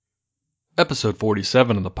Episode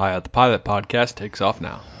 47 of the Pilot podcast takes off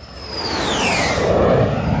now.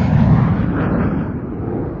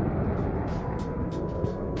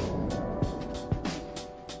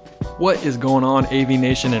 What is going on, AV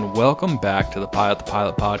Nation, and welcome back to the Pilot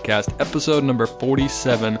podcast, episode number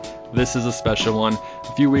 47. This is a special one.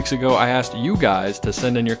 A few weeks ago, I asked you guys to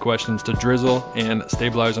send in your questions to Drizzle and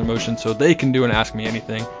Stabilizer Motion so they can do an Ask Me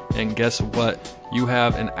Anything. And guess what? You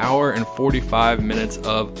have an hour and 45 minutes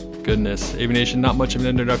of goodness. AV Nation, not much of an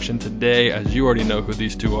introduction today, as you already know who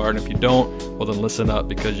these two are. And if you don't, well then listen up,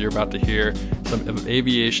 because you're about to hear some of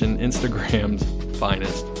aviation Instagram's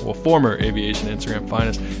finest. Well, former aviation Instagram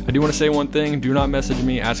finest. I do want to say one thing. Do not message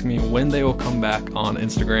me asking me when they will come back on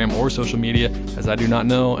Instagram or social media, as I do not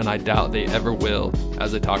know, and I doubt they ever will.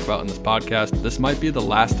 As I talk about in this podcast, this might be the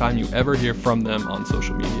last time you ever hear from them on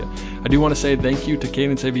social media. I do want to say thank you to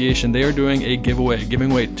Cadence Aviation. They are doing a giveaway,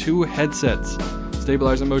 giving away 2 headsets.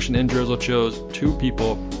 Stabilizer Motion and Drizzle chose 2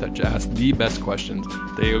 people that asked the best questions.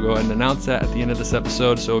 They will go ahead and announce that at the end of this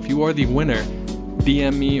episode. So if you are the winner,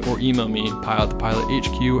 DM me or email me,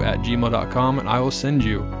 pilotthepilothq@gmail.com, and I will send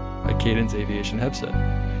you a Cadence Aviation headset.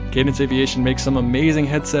 Cadence Aviation makes some amazing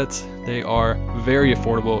headsets. They are very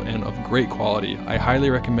affordable and of great quality. I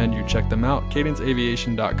highly recommend you check them out,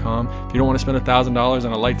 cadenceaviation.com. If you don't want to spend $1,000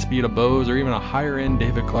 on a Lightspeed, a Bose, or even a higher-end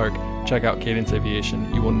David Clark, check out Cadence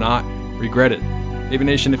Aviation. You will not regret it. AV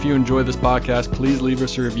Nation, if you enjoy this podcast, please leave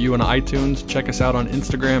us a review on iTunes. Check us out on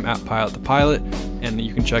Instagram at PilotThePilot, and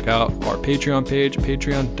you can check out our Patreon page,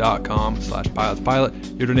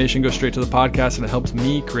 patreon.com/PilotThePilot. Your donation goes straight to the podcast, and it helps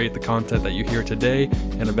me create the content that you hear today,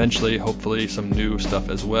 and eventually, hopefully, some new stuff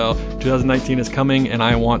as well. 2019 is coming, and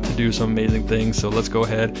I want to do some amazing things, so let's go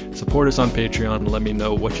ahead, support us on Patreon, and let me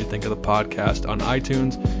know what you think of the podcast on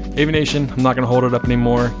iTunes. AV Nation, I'm not going to hold it up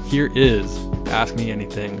anymore. Here is Ask Me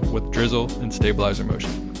Anything with Drizzle and Stabilizer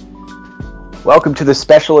Motion. Welcome to the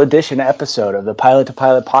special edition episode of the Pilot to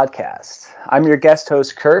Pilot podcast. I'm your guest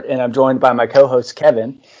host, Kurt, and I'm joined by my co-host,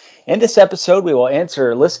 Kevin. In this episode, we will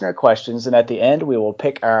answer listener questions, and at the end, we will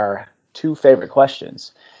pick our 2 favorite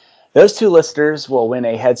questions. Those 2 listeners will win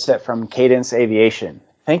a headset from Cadence Aviation.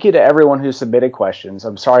 Thank you to everyone who submitted questions.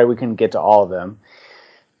 I'm sorry we couldn't get to all of them.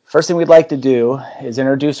 First thing we'd like to do is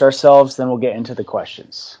introduce ourselves, then we'll get into the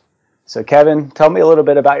questions. So, Kevin, tell me a little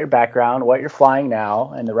bit about your background, what you're flying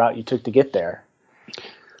now, and the route you took to get there.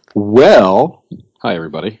 Well, hi,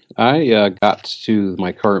 everybody. I got to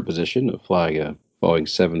my current position of flying a Boeing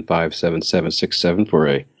 757-767 for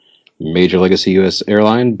a major legacy U.S.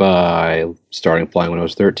 airline by starting flying when I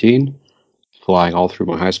was 13, flying all through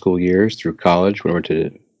my high school years, through college, went over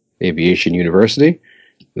to Aviation University.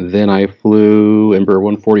 Then I flew Embraer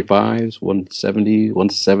 145s, 170,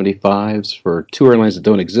 175s for 2 airlines that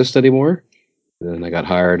don't exist anymore. Then I got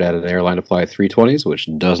hired at an airline to fly 320s, which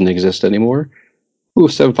doesn't exist anymore. Flew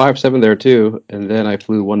 757 there too. And then I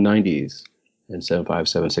flew 190s and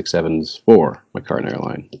 757-67s for my current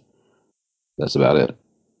airline. That's about it.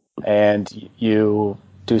 And you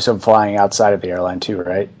do some flying outside of the airline too,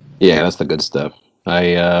 right? Yeah, that's the good stuff.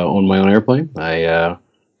 I own my own airplane. I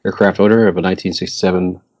aircraft owner of a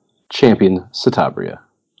 1967 Champion Citabria.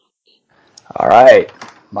 All right.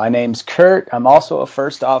 My name's Kurt. I'm also a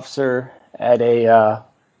first officer at a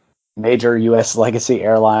major U.S. legacy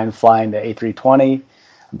airline flying the A320.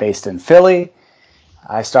 I'm based in Philly.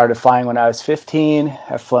 I started flying when I was 15.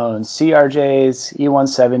 I've flown CRJs,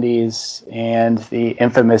 E-170s, and the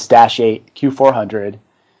infamous Dash 8 Q400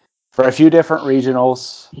 for a few different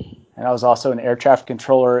regionals. And I was also an air traffic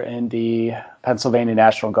controller in the Pennsylvania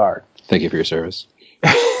National Guard. Thank you for your service.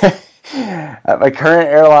 At my current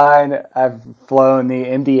airline, I've flown the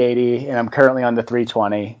MD-80, and I'm currently on the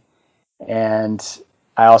 320. And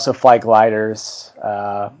I also fly gliders,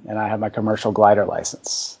 and I have my commercial glider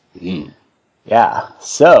license. Mm. Yeah,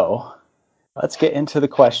 so let's get into the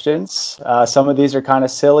questions. Some of these are kind of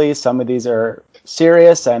silly, some of these are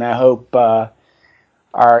serious, and I hope our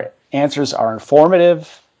answers are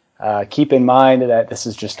informative. Keep in mind that this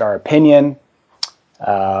is just our opinion.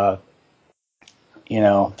 If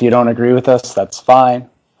you don't agree with us, that's fine.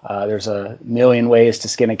 There's a million ways to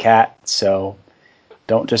skin a cat, so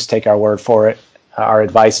don't just take our word for it. Our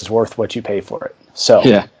advice is worth what you pay for it. So,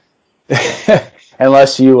 yeah.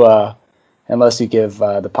 unless you give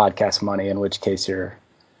the podcast money, in which case you're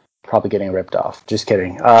probably getting ripped off. Just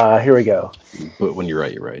kidding. Here we go. But when you're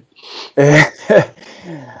right, you're right.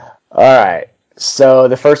 All right. So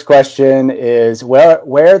the first question is,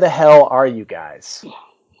 where the hell are you guys?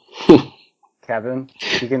 Kevin,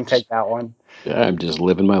 you can take that one. I'm just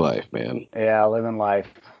living my life, man. Yeah, living life.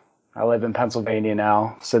 I live in Pennsylvania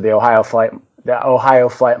now, so the Ohio flight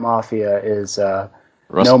mafia is no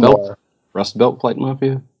more. Rust Belt Flight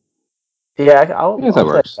Mafia? Yeah, Yeah, that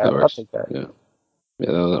works. That I'll works. take that. Yeah,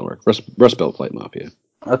 that'll work. Rust Belt Flight Mafia.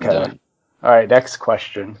 Okay. Done. All right, next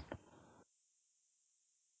question.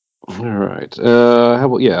 All right. I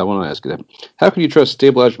want to ask you that. How can you trust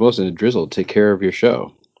Stabilizer Motion and Drizzle to take care of your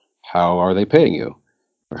show? How are they paying you?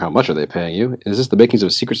 Or how much are they paying you? Is this the makings of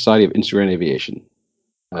a secret society of Instagram aviation?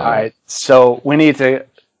 All right, so we need to,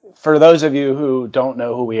 for those of you who don't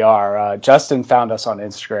know who we are, Justin found us on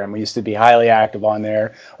Instagram. We used to be highly active on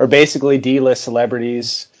there. We're basically D-list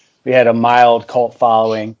celebrities. We had a mild cult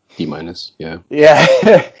following. D-, yeah.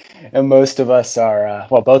 Yeah, and most of us are,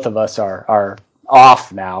 both of us are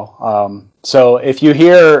off now. So if you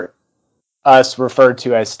hear us referred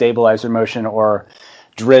to as Stabilizer Motion or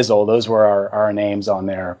Drizzle, those were our names on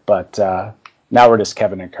there. But now we're just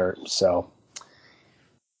Kevin and Kurt. So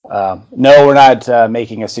no, we're not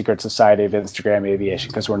making a secret society of Instagram aviation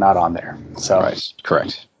because we're not on there. So right,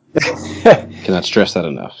 correct. Cannot stress that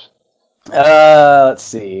enough. Let's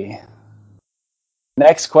see.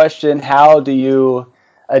 Next question: how do you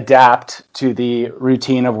adapt to the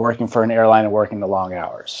routine of working for an airline and working the long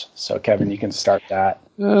hours? So, Kevin, you can start that.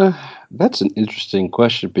 That's an interesting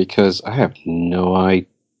question because I have no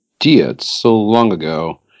idea. It's so long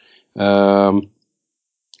ago. Working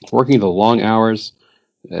the long hours,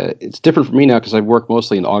 it's different for me now because I work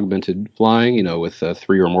mostly in augmented flying, with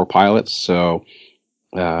 3 or more pilots. So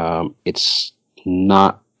it's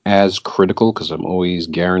not as critical because I'm always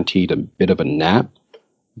guaranteed a bit of a nap.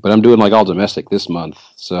 But I'm doing like all domestic this month.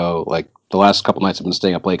 So like the last couple nights I've been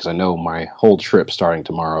staying up late because I know my whole trip starting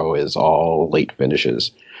tomorrow is all late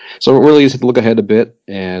finishes. So it really is to look ahead a bit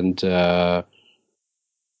and try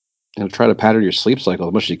to pattern your sleep cycle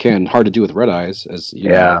as much as you can. Hard to do with red eyes, as you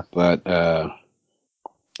know. But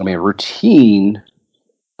routine.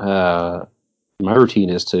 My routine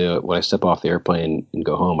is to when I step off the airplane and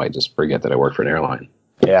go home, I just forget that I work for an airline.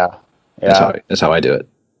 Yeah. That's how I do it.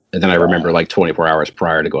 And then I remember like 24 hours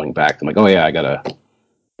prior to going back. I'm like, oh yeah, I gotta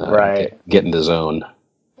get in the zone.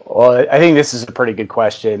 Well, I think this is a pretty good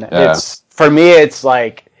question. It's for me. It's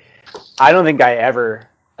like I don't think I ever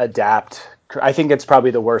adapt. I think it's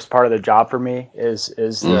probably the worst part of the job for me is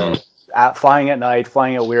the flying at night,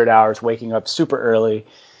 flying at weird hours, waking up super early.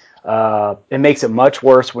 It makes it much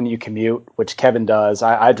worse when you commute, which Kevin does.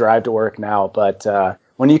 I drive to work now, but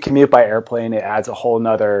when you commute by airplane, it adds a whole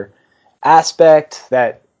nother aspect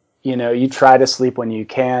that you try to sleep when you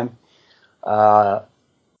can. But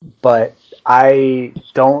I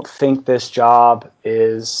don't think this job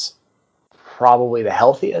is probably the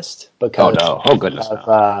healthiest because of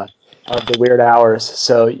the weird hours.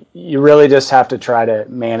 So you really just have to try to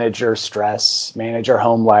manage your stress, manage your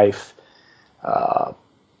home life,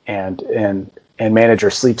 and manage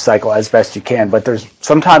your sleep cycle as best you can. But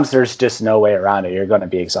sometimes there's just no way around it. You're going to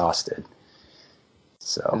be exhausted.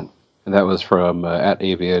 So. And that was from at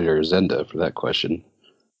Aviator Zenda for that question.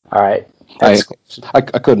 All right. I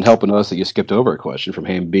couldn't help but notice that you skipped over a question from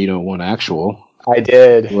Hambino One Actual. I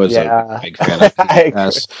did. Who was a big fan of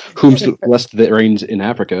asked, whomst blessed the rains in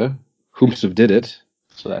Africa? Whomst did it?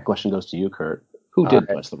 So that question goes to you, Kurt. Who did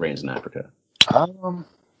bless the rains in Africa? I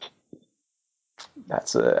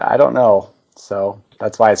don't know. So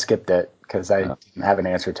that's why I skipped it because I didn't have an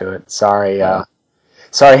answer to it. Sorry.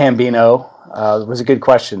 Sorry, Hambino. It was a good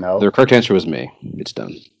question, though. The correct answer was me. It's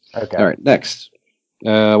done. Okay. All right. Next.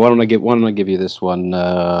 Why don't I give you this one,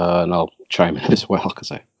 and I'll chime in as well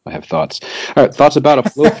because I have thoughts. All right. Thoughts about a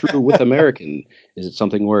flow through with American. Is it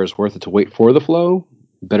something where it's worth it to wait for the flow?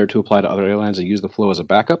 Better to apply to other airlines and use the flow as a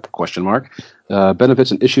backup? ?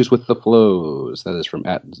 Benefits and issues with the flows. That is from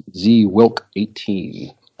at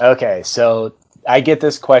ZWilk18. Okay. So I get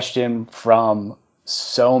this question from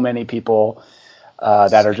so many people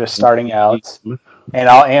that are just starting out, and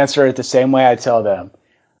I'll answer it the same way I tell them.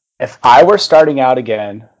 If I were starting out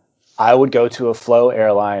again, I would go to a flow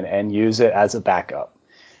airline and use it as a backup.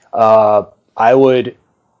 I would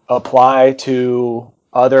apply to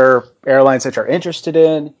other airlines that you're interested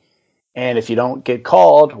in, and if you don't get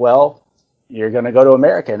called, well, you're going to go to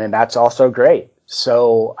American, and that's also great.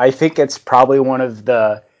 So I think it's probably one of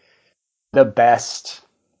the best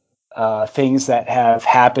things that have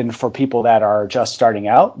happened for people that are just starting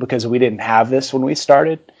out, because we didn't have this when we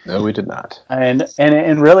started. No, we did not. And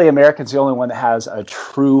really, American's the only one that has a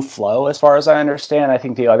true flow, as far as I understand. I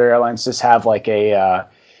think the other airlines just have like a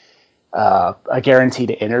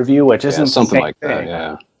guaranteed interview, which isn't something like thing. that.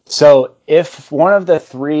 Yeah. So if one of the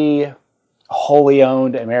 3 wholly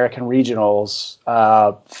owned American regionals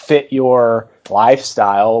fit your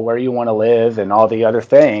lifestyle, where you want to live, and all the other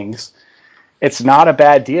things, it's not a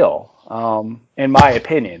bad deal, in my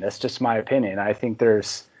opinion. That's just my opinion. I think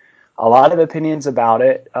there's a lot of opinions about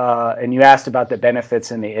it, and you asked about the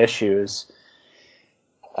benefits and the issues.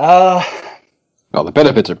 Well, the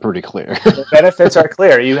benefits are pretty clear. The benefits are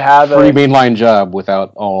clear. You have pretty mainline job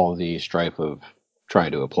without all the strife of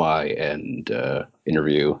trying to apply and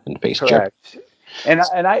interview and face check. Correct. And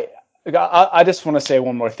I just want to say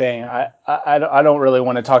one more thing. I don't really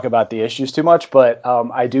want to talk about the issues too much, but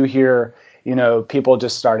I do hear, people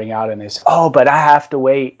just starting out and they say, oh, but I have to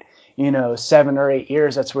wait, 7 or 8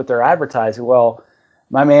 years. That's what they're advertising. Well,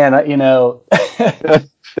 my man, there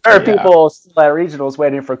are people still at regionals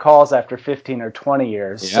waiting for calls after 15 or 20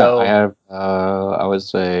 years. Yeah, so I have, I would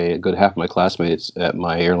say a good half of my classmates at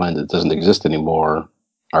my airline that doesn't exist anymore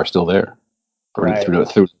are still there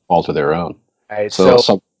through fault of their own. Right. So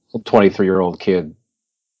some 23-year-old kid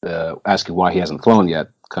asking why he hasn't flown yet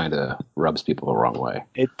kind of rubs people the wrong way.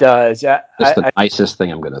 It does. That's the nicest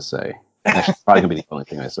thing I'm going to say. That's probably going to be the only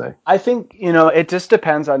thing I say. I think, it just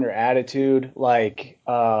depends on your attitude. Like,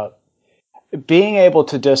 being able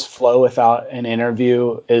to just flow without an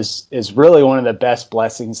interview is really one of the best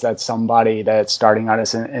blessings that somebody that's starting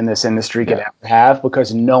out in this industry could ever have,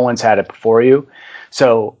 because no one's had it before you.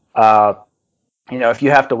 So, if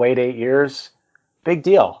you have to wait 8 years, big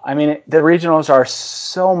deal. I mean, the regionals are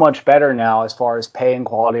so much better now as far as pay and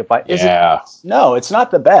quality of life. No, it's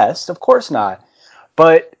not the best. Of course not.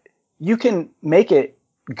 But you can make it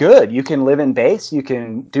good. You can live in base. You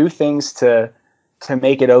can do things to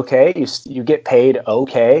make it okay. You get paid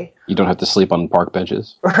okay. You don't have to sleep on park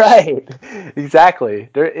benches. Right. Exactly.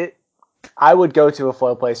 I would go to a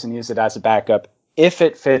flow place and use it as a backup if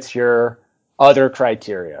it fits your other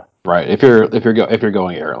criteria. Right. If you're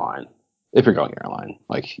going airline,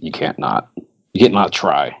 like you can't not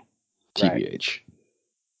try TBH. Right.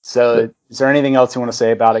 So, is there anything else you want to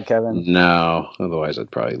say about it, Kevin? No. Otherwise, I'd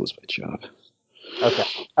probably lose my job. Okay.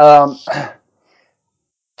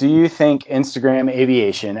 Do you think Instagram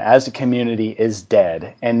aviation as a community is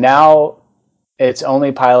dead? And now it's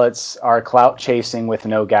only pilots are clout chasing with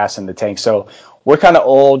no gas in the tank. So we're kind of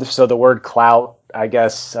old. So the word clout, I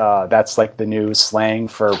guess that's like the new slang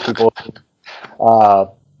for people. I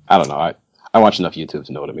don't know. I watch enough YouTube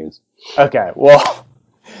to know what it means. Okay. Well,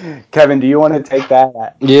 Kevin, do you want to take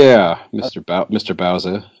that? Yeah, Mr.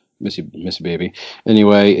 Bowser. Missy baby.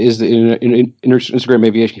 Anyway, is the Instagram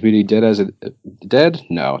aviation community dead?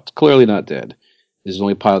 No, it's clearly not dead. Is it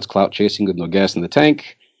only pilots clout chasing with no gas in the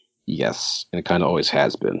tank? Yes, and it kind of always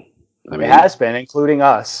has been. I mean, it has been, including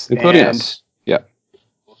us. Yeah.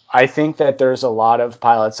 I think that there's a lot of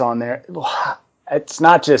pilots on there. It's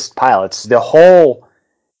not just pilots. The whole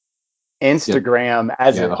Instagram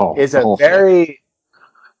is a very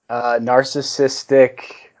narcissistic.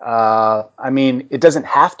 I mean, it doesn't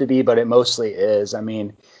have to be, but it mostly is. I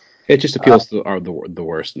mean, it just appeals to the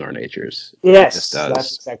worst in our natures. Yes,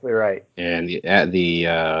 that's exactly right. And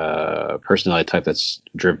the personality type that's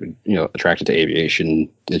driven, attracted to aviation,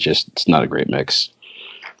 it's not a great mix.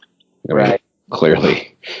 Right.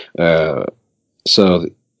 Clearly. So,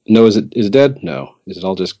 no, is it dead? No. Is it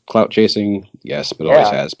all just clout chasing? Yes, but it always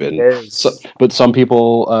has been. But some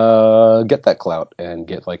people get that clout and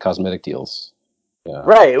get like cosmetic deals.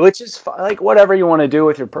 Right, which is like whatever you want to do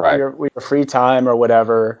with your free time or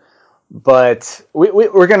whatever. But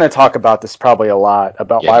we're going to talk about this probably a lot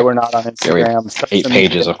about why we're not on Instagram. Yeah, 8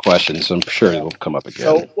 pages of questions, so I'm sure it'll come up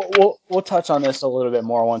again. So we'll touch on this a little bit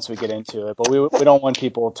more once we get into it. But we don't want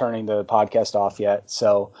people turning the podcast off yet.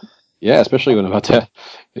 So yeah, especially when I'm about to.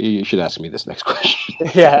 You should ask me this next question.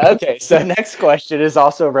 Yeah. Okay. So next question is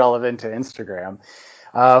also relevant to Instagram.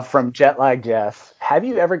 From Jetlag Jeff, have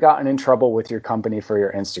you ever gotten in trouble with your company for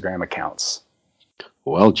your Instagram accounts?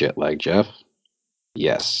 Well, Jetlag Jeff,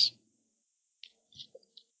 yes.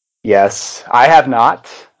 Yes, I have not.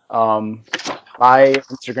 My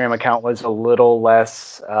Instagram account was a little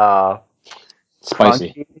less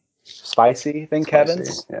spicy than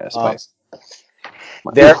Kevin's. Yeah, spicy.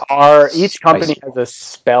 Each company has a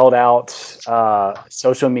spelled out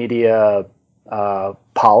social media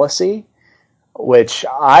policy, which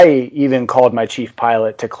I even called my chief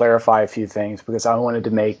pilot to clarify a few things because I wanted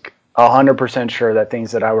to make 100% sure that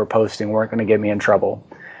things that I were posting weren't going to get me in trouble.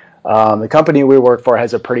 The company we work for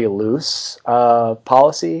has a pretty loose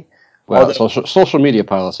policy. Well, social media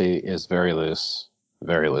policy is very loose,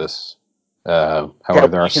 very loose. However,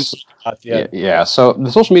 there are So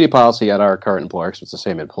the social media policy at our current employer, because it's the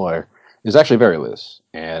same employer, is actually very loose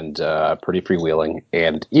and pretty freewheeling.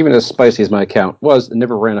 And even as spicy as my account was, it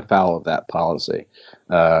never ran afoul of that policy.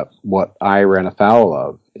 What I ran afoul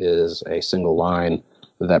of is a single line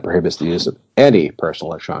that prohibits the use of any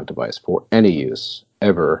personal electronic device for any use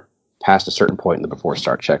ever past a certain point in the before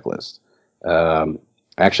start checklist.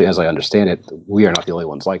 Actually, as I understand it, we are not the only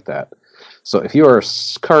ones like that. So if you are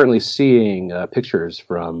currently seeing pictures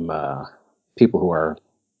from people who are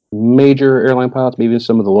major airline pilots, maybe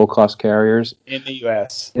some of the low-cost carriers in the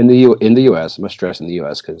U.S. In the U.S., I must stress in the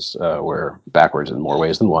U.S. because we're backwards in more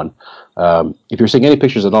ways than one. If you're seeing any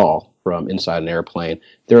pictures at all from inside an airplane,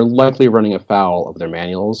 they're likely running afoul of their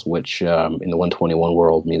manuals, which in the 121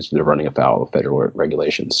 world means they're running afoul of federal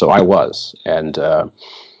regulations. So I was, and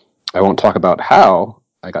I won't talk about how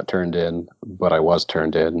I got turned in, but I was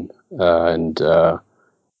turned in, and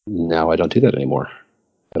now I don't do that anymore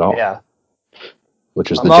at all. Yeah. Which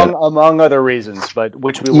is among other reasons, but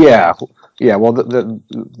which we will yeah. Well,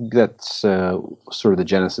 that's sort of the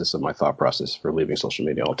genesis of my thought process for leaving social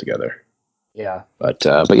media altogether. Yeah, but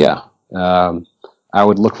yeah, I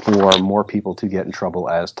would look for more people to get in trouble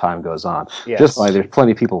as time goes on. Yes. Just like there's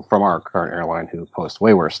plenty of people from our current airline who post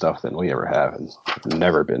way worse stuff than we ever have, and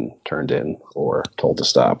never been turned in or told to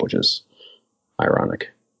stop, which is ironic.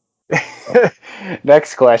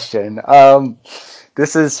 Next question.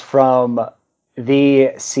 This is from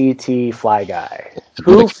the CT Fly Guy.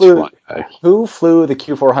 Who flew the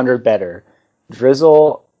Q400 better,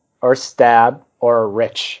 Drizzle or Stab or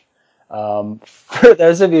Rich? For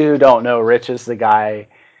those of you who don't know, Rich is the guy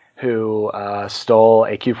who stole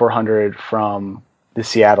a Q400 from the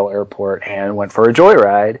Seattle airport and went for a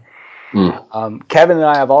joyride. Kevin and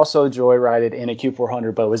I have also joyrided in a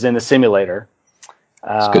Q400, but it was in the simulator.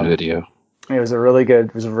 It's a good video. It was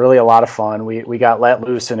really a lot of fun. We got let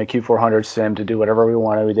loose in a Q400 sim to do whatever we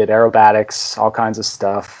wanted. We did aerobatics, all kinds of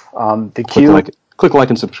stuff. Click like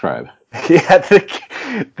and subscribe. Yeah,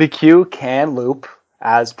 the Q can loop,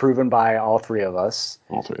 as proven by all three of us.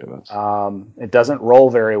 It doesn't roll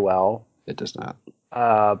very well. It does not.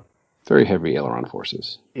 Very heavy aileron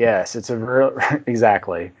forces. Yes, it's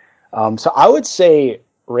exactly. So I would say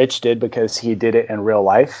Rich did because he did it in real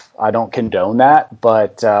life. I don't condone that,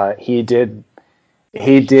 but he did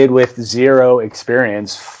with zero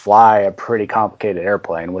experience fly a pretty complicated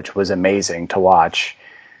airplane, which was amazing to watch.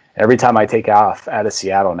 Every time I take off out of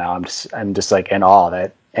Seattle now, I'm just like in awe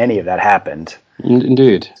that any of that happened.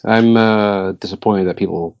 Indeed, I'm disappointed that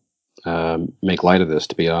people make light of this.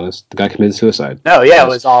 To be honest, the guy committed suicide. No, yeah, it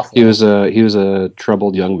was awful. He was a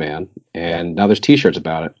troubled young man, and now there's T-shirts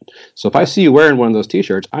about it. So if I see you wearing one of those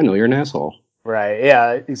T-shirts, I know you're an asshole. Right?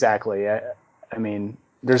 Yeah, exactly. I mean,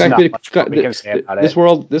 there's not much we can say about it.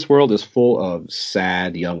 This world is full of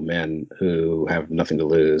sad young men who have nothing to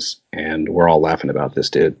lose, and we're all laughing about this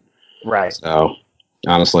dude. Right. So,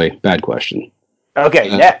 honestly, bad question. Okay,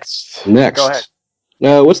 next. Go ahead.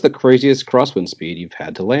 What's the craziest crosswind speed you've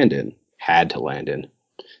had to land in?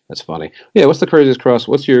 That's funny. Yeah, what's your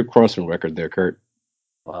crosswind record there, Kurt?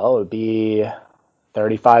 Well, it would be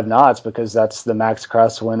 35 knots because that's the max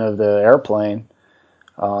crosswind of the airplane.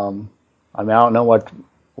 I mean, I don't know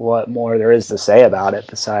what more there is to say about it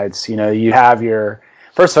besides, you have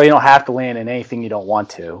first of all, you don't have to land in anything you don't want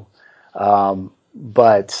to.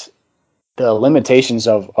 But the limitations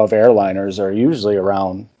of airliners are usually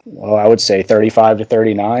around, well, I would say 35 to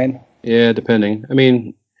 39. Yeah, depending. I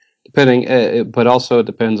mean, but also it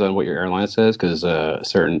depends on what your airline says, because a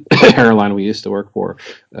certain airline we used to work for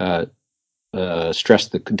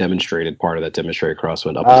stressed the demonstrated part of that demonstrated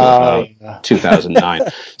crosswind up until 2009.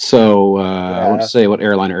 So I won't say what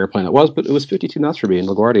airline or airplane it was, but it was 52 knots for me in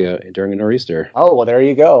LaGuardia during a nor'easter. Oh, well, there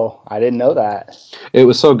you go. I didn't know that. It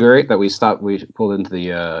was so great that we stopped. We pulled into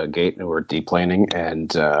the gate and we were deplaning,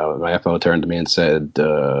 and my FO turned to me and said,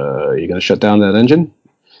 "Are you going to shut down that engine?"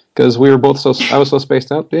 Because we were both I was so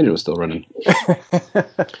spaced out, the engine was still running.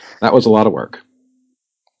 That was a lot of work.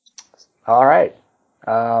 All right.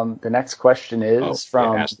 The next question is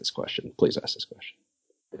from... ask this question. Please ask this question.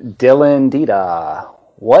 Dylan Dita.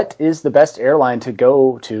 What is the best airline to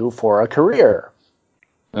go to for a career?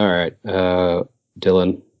 All right.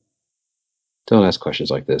 Dylan, don't ask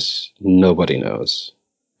questions like this. Nobody knows.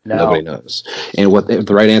 No. Nobody knows. And what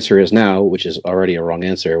the right answer is now, which is already a wrong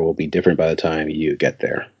answer, will be different by the time you get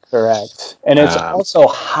there. Correct. And it's also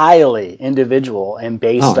highly individual and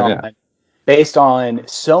based on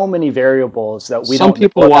so many variables that we don't know. Some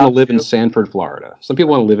people want to live in Sanford, Florida. Some people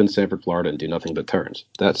want to live in Sanford, Florida and do nothing but turns.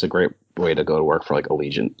 That's a great way to go to work for like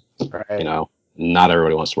Allegiant. Right. Not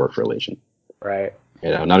everybody wants to work for Allegiant. Right.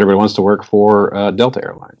 Not everybody wants to work for Delta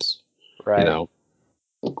Airlines. Right.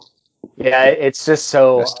 Yeah, it's just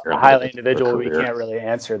so highly individual. We can't really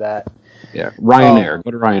answer that. Yeah. Ryanair.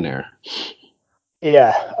 Go to Ryanair.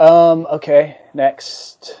 Yeah. Okay.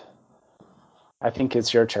 Next. I think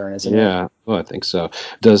it's your turn, isn't it? Yeah. Oh, I think so.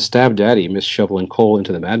 Does Stab Daddy miss shoveling coal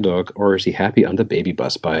into the Mad Dog, or is he happy on the baby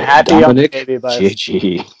bus by Dominic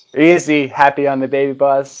JG? Easy, happy on the baby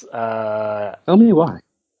bus. Tell me why.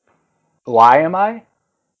 Why am I?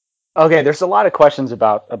 Okay, there's a lot of questions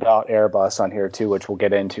about Airbus on here too, which we'll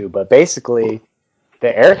get into. But basically,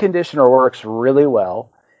 the air conditioner works really well.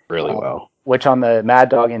 Really well. Which on the Mad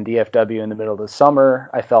Dog in DFW in the middle of the summer,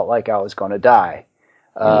 I felt like I was going to die.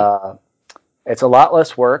 It's a lot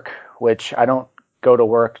less work, which I don't go to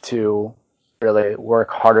work to really work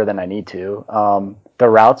harder than I need to. The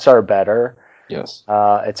routes are better. Yes.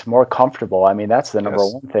 It's more comfortable. I mean, that's the number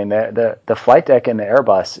one thing. The flight deck in the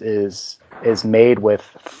Airbus is made with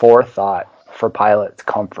forethought for pilot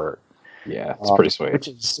comfort. Yeah, it's pretty sweet. Which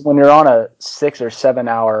is when you're on a 6 or 7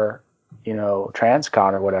 hour,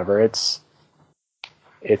 transcon or whatever, it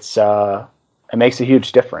makes a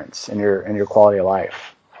huge difference in your quality of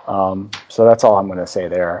life. So that's all I'm going to say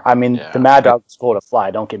there. I mean, the Mad Dog was cool to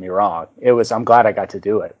fly. Don't get me wrong. I'm glad I got to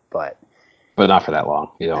do it, but not for that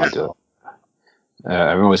long. You don't want to do it.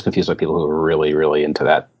 I'm always confused by people who are really, really into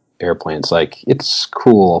that airplane. It's like, it's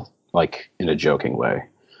cool, like in a joking way.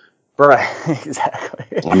 Right, exactly.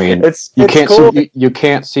 I mean, you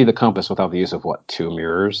can't see the compass without the use of 2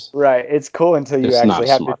 mirrors. Right, it's cool until you actually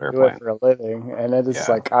have to do it for a living, and then it's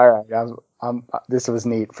like, all right, this was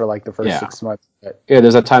neat for like the first 6 months. Yeah,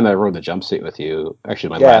 there's that time that I rode the jump seat with you.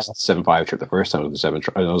 Actually, my last 7.5 trip, the first time with the 7,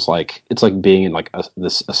 and it was like, it's like being in like a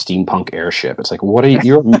steampunk airship. It's like, what are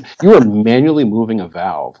you are manually moving a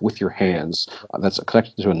valve with your hands that's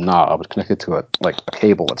connected to a knob, connected to a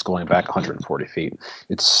cable that's going back 140 feet.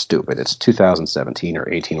 It's stupid. It's 2017 or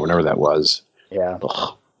 18 or whatever that was. Yeah.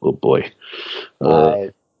 Ugh, oh boy.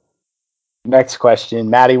 Next question,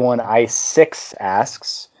 Maddie1Ice6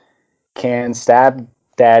 asks, can Stab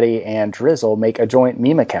Daddy and Drizzle make a joint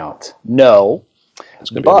meme account? No. That's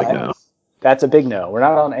going to be a big no. That's a big no. We're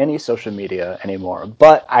not on any social media anymore.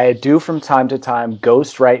 But I do from time to time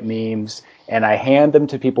ghost write memes, and I hand them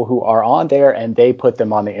to people who are on there, and they put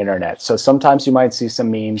them on the internet. So sometimes you might see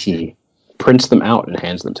some memes. He prints them out and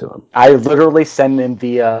hands them to him. I literally send them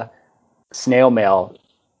via snail mail,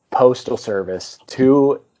 postal service,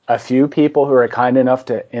 to a few people who are kind enough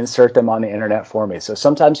to insert them on the internet for me. So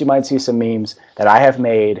sometimes you might see some memes that I have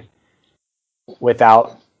made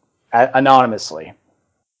anonymously.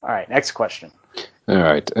 All right, next question. All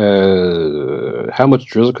right. How much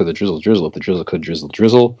drizzle could the drizzle if the drizzle could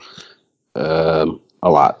drizzle? A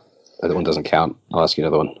lot. That one doesn't count. I'll ask you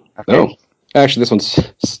another one. Okay. No. Actually, this one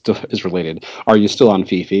still is related. Are you still on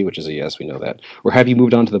Fifi? Which is a yes, we know that. Or have you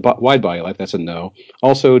moved on to the wide body life? That's a no.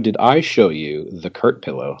 Also, did I show you the Kurt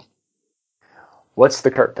pillow? What's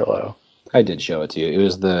the Kurt pillow? I did show it to you. It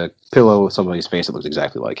was the pillow with somebody's face that looks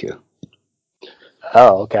exactly like you.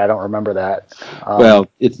 Oh, okay. I don't remember that. Well,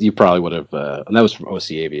 you probably would have. And that was from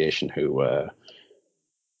OC Aviation, who.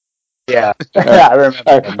 Yeah, I remember.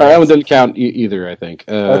 That one didn't count either, I think.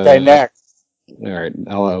 Okay, next. All right,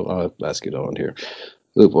 I'll ask you on here.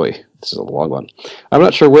 Oh boy, this is a long one. I'm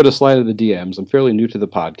not sure where to slide in the DMs. I'm fairly new to the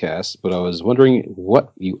podcast, but I was wondering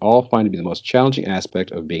what you all find to be the most challenging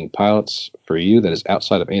aspect of being pilots for you that is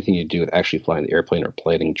outside of anything you do with actually flying the airplane or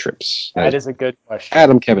planning trips. That is a good question.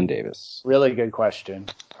 Adam Kevin Davis. Really good question.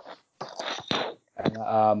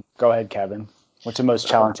 Go ahead, Kevin. What's the most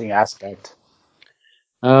challenging aspect?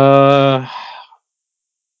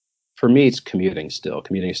 For me, it's commuting still.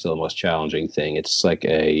 Commuting is still the most challenging thing. It's like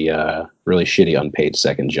a really shitty unpaid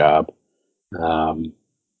second job.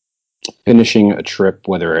 Finishing a trip,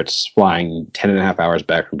 whether it's flying 10.5 hours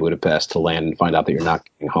back from Budapest to land and find out that you're not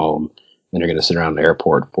getting home, then you're going to sit around the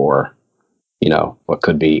airport for, what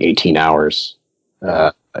could be 18 hours,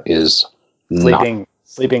 is sleeping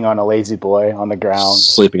on a lazy boy on the ground.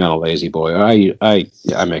 Sleeping on a lazy boy.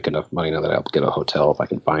 I make enough money now that I'll get a hotel if I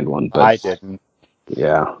can find one. But I didn't.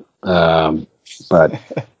 Yeah, but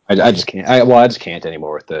I just can't. I just can't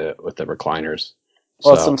anymore with the recliners.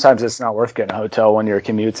 Well, sometimes it's not worth getting a hotel when your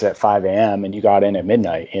commute's at 5 a.m. and you got in at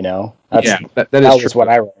midnight. That was what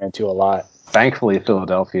I ran into a lot. Thankfully,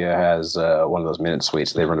 Philadelphia has one of those minute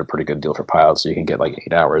suites. They run a pretty good deal for pilots, so you can get like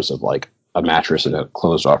 8 hours of like a mattress in a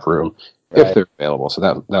closed-off room if they're available. So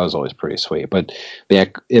that was always pretty sweet. But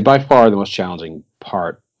by far the most challenging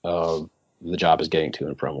part of the job is getting to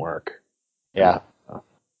and from work. Yeah.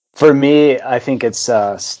 For me, I think it's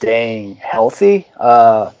staying healthy,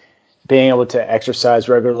 being able to exercise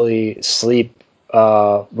regularly, sleep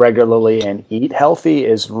regularly, and eat healthy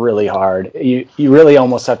is really hard. You really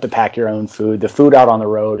almost have to pack your own food. The food out on the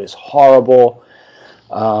road is horrible.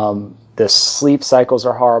 The sleep cycles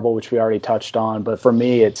are horrible, which we already touched on. But for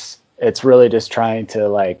me, it's really just trying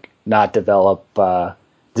to not develop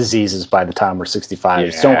diseases by the time we're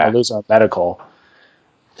 65. Just don't want to lose our medical.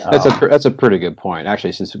 That's a pretty good point.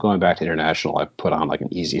 Actually, since going back to international, I put on like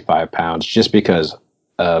an easy 5 pounds just because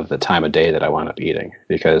of the time of day that I wound up eating.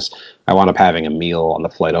 Because I wound up having a meal on the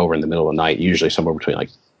flight over in the middle of the night, usually somewhere between like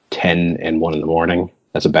 10 and 1 in the morning.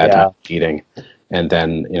 That's a bad time for eating. And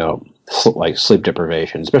then, like sleep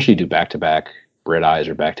deprivation, especially you do back-to-back red eyes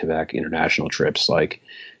or back-to-back international trips, like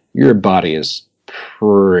your body is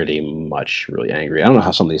pretty much really angry. I don't know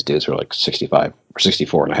how some of these dudes who are like 65 or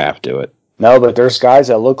 64 and a half do it. No, but there's guys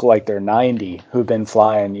that look like they're 90 who've been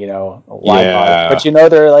flying, wide body.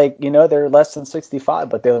 But they're less than 65,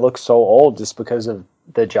 but they look so old just because of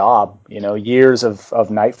the job, years of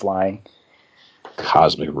night flying.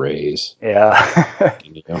 Cosmic rays. Yeah.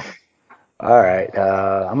 All right.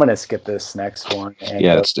 I'm going to skip this next one.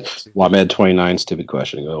 That's WAMED 29, stupid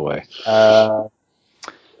question. Go away.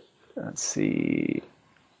 Let's see.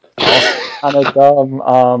 Kind of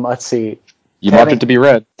dumb. Let's see. You marked it to be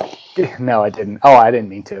read. No, I didn't. Oh, I didn't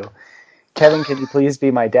mean to. Kevin, can you please be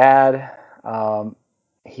my dad?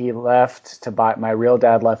 He left to buy. My real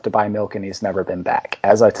dad left to buy milk, and he's never been back.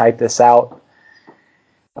 As I type this out,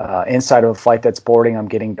 inside of a flight that's boarding, I'm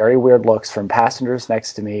getting very weird looks from passengers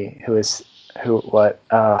next to me.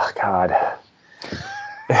 Oh God.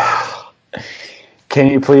 Can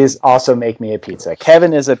you please also make me a pizza?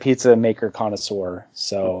 Kevin is a pizza maker connoisseur,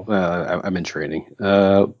 so I'm in training.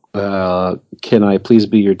 Can I please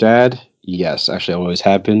be your dad? Yes, actually, I always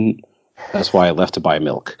have been. That's why I left to buy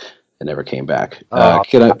milk and never came back.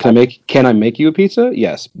 Can I make you a pizza?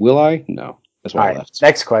 Yes. Will I? No. That's why I left.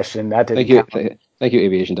 Next question. That didn't count. Thank you,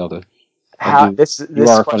 Aviation Delta. You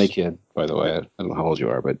are a funny kid, by the way. I don't know how old you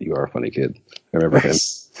are, but you are a funny kid. I remember him.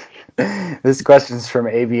 This question is from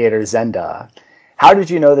Aviator Zenda. How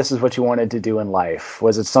did you know this is what you wanted to do in life?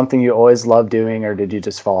 Was it something you always loved doing, or did you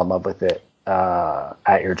just fall in love with it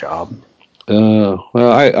at your job? Well,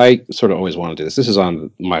 I sort of always wanted to do this. This is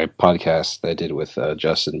on my podcast that I did with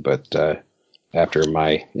Justin, but after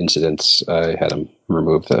my incidents, I had him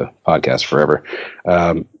remove the podcast forever.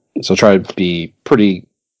 So try to be pretty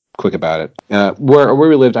quick about it. Where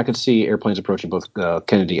we lived, I could see airplanes approaching both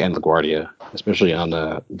Kennedy and LaGuardia, especially on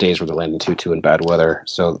the days where they're landing 2-2 in bad weather.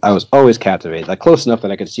 So I was always captivated, like close enough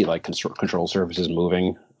that I could see like control surfaces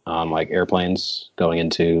moving on like airplanes going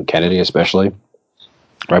into Kennedy, especially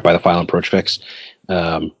right by the final approach fix.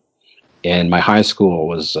 And my high school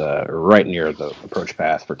was right near the approach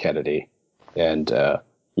path for Kennedy. And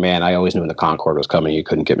man, I always knew when the Concorde was coming, you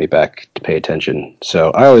couldn't get me back to pay attention.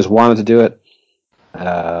 So I always wanted to do it.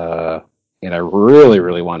 And I really,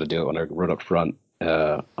 really wanted to do it when I rode up front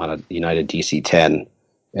on a United DC-10,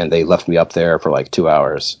 and they left me up there for like 2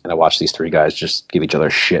 hours, and I watched these three guys just give each other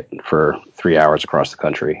shit for 3 hours across the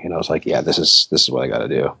country, and I was like, yeah, this is what I got to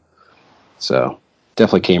do. So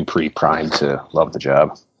definitely came pre-primed to love the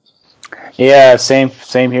job. Yeah, same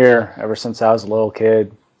here. Ever since I was a little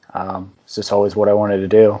kid, it's just always what I wanted to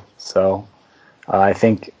do. So I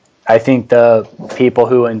think the people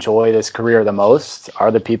who enjoy this career the most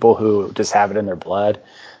are the people who just have it in their blood.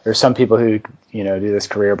 There's some people who do this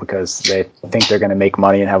career because they think they're going to make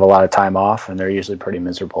money and have a lot of time off, and they're usually pretty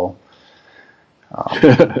miserable.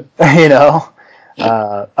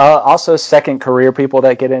 Also, second career people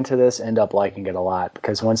that get into this end up liking it a lot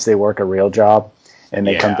because once they work a real job and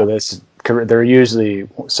they come to this career, they're usually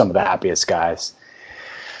some of the happiest guys.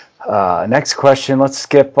 Next question. Let's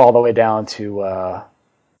skip all the way down to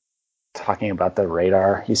talking about the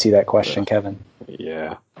radar. You see that question, Kevin?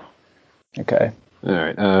 Yeah. Okay. All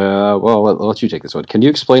right. Well, I'll let you take this one. Can you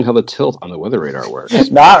explain how the tilt on the weather radar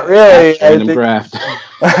works? Not really. Draft.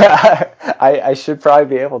 I should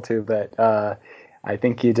probably be able to, but I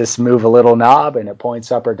think you just move a little knob and it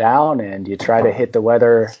points up or down, and you try to hit the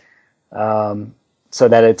weather so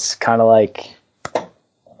that it's kind of like.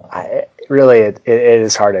 It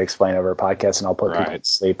is hard to explain over a podcast, and I'll put people to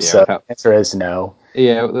sleep. Yeah, so the answer is no.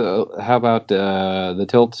 Yeah. How about the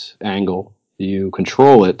tilt angle? You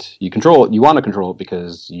control it. You want to control it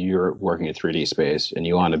because you're working in 3D space, and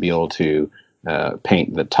you want to be able to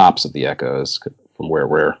paint the tops of the echoes from where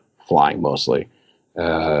we're flying mostly.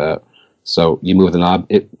 So you move the knob,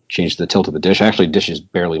 it changes the tilt of the dish. Actually, dishes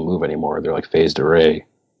barely move anymore. They're like phased array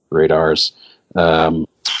radars. But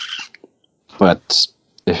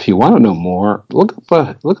if you want to know more, look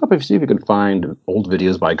up and see if you can find old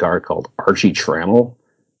videos by a guy called Archie Trammell.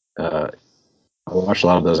 I watched a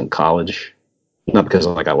lot of those in college. Not because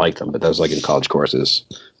I liked them, but that was like in college courses.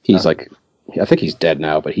 He's I think he's dead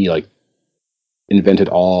now, but he invented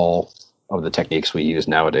all of the techniques we use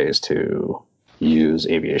nowadays to use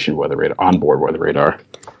aviation weather radar, onboard weather radar.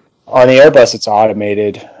 On the Airbus, it's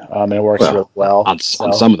automated, and it works really well. On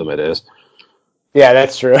some of them, it is. Yeah,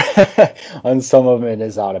 that's true. On some of them, it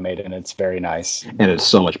is automated, and it's very nice. And it's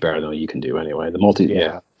so much better than what you can do anyway.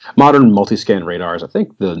 Yeah. Modern multi-scan radars. I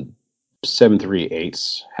think the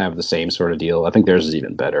 738s have the same sort of deal. I think theirs is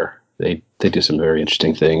even better. They do some very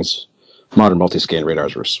interesting things. Modern multi-scan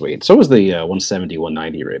radars were sweet. So was the 170,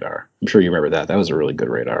 190 radar. I'm sure you remember that. That was a really good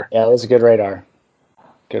radar. Yeah, it was a good radar.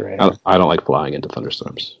 Good radar. I don't like flying into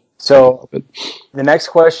thunderstorms. So the next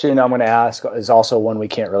question I'm going to ask is also one we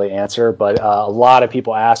can't really answer, but a lot of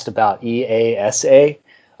people asked about EASA,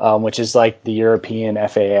 which is like the European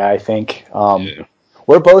FAA, I think. Yeah.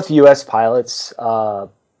 We're both U.S. pilots.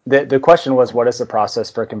 The question was, what is the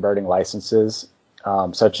process for converting licenses,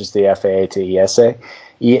 such as the FAA to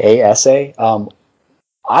EASA?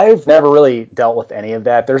 I've never really dealt with any of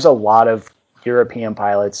that. There's a lot of European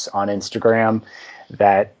pilots on Instagram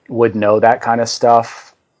that would know that kind of stuff,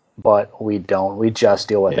 but we don't. We just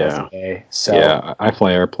deal with FAA. So yeah, I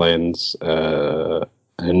fly airplanes. I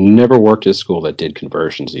never worked at a school that did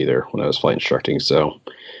conversions either when I was flight instructing, so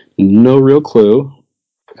no real clue.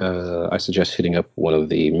 I suggest hitting up one of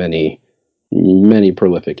the many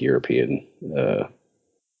prolific European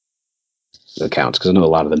accounts because I know a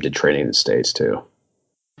lot of them did training in the States too.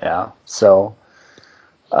 yeah. So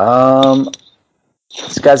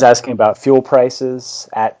this guy's asking about fuel prices.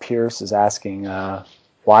 At Pierce is asking,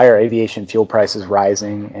 why are aviation fuel prices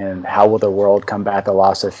rising, and how will the world combat the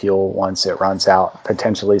loss of fuel once it runs out?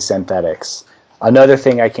 Potentially synthetics. Another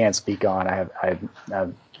thing I can't speak on. I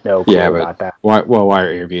have no clue about that. Why are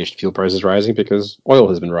aviation fuel prices rising? Because oil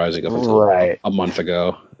has been rising up until a month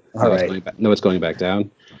ago. It's going back down.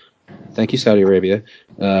 Thank you, Saudi Arabia.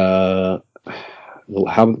 How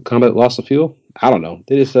combat loss of fuel? I don't know.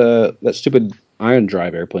 They just that stupid iron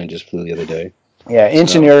drive airplane just flew the other day. Yeah,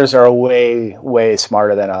 engineers are way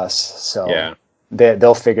smarter than us, so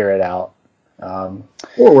they'll figure it out. Or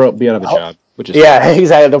we'll be out of a job. Which is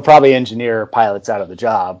exactly. They'll probably engineer pilots out of the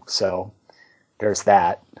job. So there's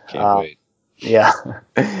that. Can't wait. Yeah.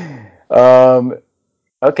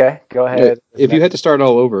 Okay, go ahead. If you had to start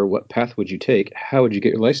all over, what path would you take? How would you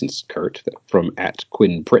get your license, Kurt? From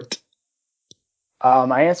 @QuinnPrit.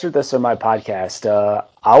 I answered this on my podcast.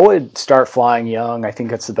 I would start flying young. I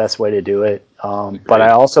think that's the best way to do it. But I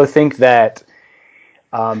also think that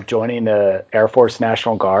joining the Air Force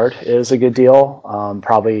National Guard is a good deal.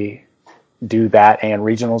 Probably do that and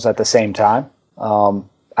regionals at the same time.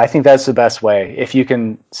 I think that's the best way if you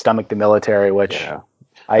can stomach the military, which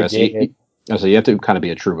I did. So you have to kind of be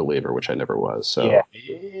a true believer, which I never was. So yeah,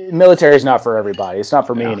 military is not for everybody. It's not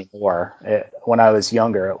for me anymore. When I was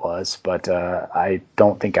younger, it was, but I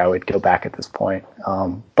don't think I would go back at this point.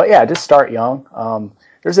 But yeah, just start young.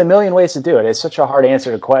 There's a million ways to do it. It's such a hard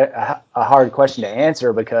a hard question to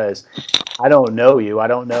answer because I don't know you. I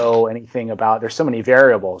don't know anything about. There's so many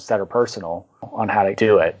variables that are personal on how to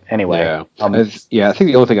do it. Anyway, I think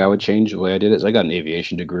the only thing I would change the way I did it is I got an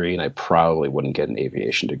aviation degree, and I probably wouldn't get an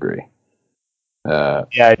aviation degree. I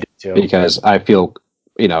did too. Because I feel,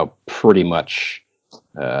 pretty much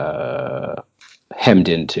hemmed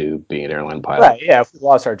into being an airline pilot. Right? Yeah. If we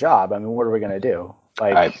lost our job, I mean, what are we going to do?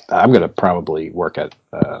 I'm going to probably work at,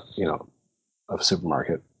 a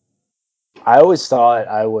supermarket. I always thought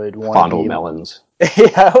I would want fondle melons. Yeah,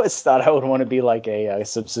 I always thought I would want to be like a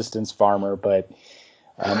subsistence farmer, but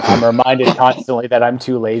I'm reminded constantly that I'm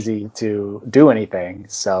too lazy to do anything.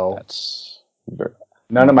 So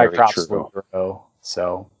none of my crops would grow.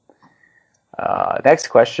 So next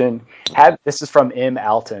question. This is from M.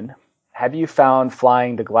 Alton. Have you found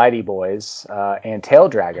flying the Glidey Boys and Tail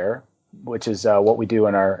Dragger, which is what we do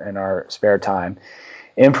in our spare time,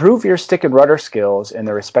 improve your stick and rudder skills in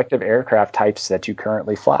the respective aircraft types that you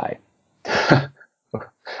currently fly?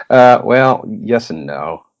 Well, yes and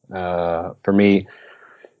no. For me,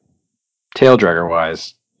 tail dragger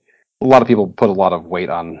wise, a lot of people put a lot of weight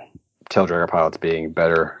on tail dragger pilots being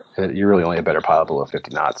better. You're really only a better pilot below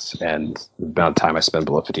 50 knots, and the amount of time I spend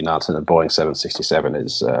below 50 knots in a Boeing 767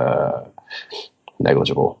 is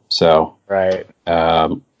negligible. So, right.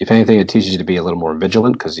 If anything, it teaches you to be a little more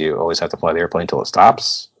vigilant because you always have to fly the airplane until it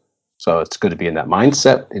stops. So it's good to be in that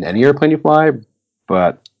mindset in any airplane you fly.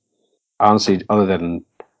 But honestly, other than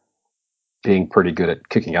being pretty good at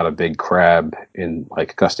kicking out a big crab in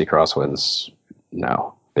like gusty crosswinds,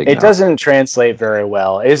 no. It doesn't translate very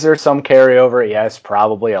well. Is there some carryover? Yes,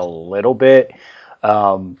 probably a little bit.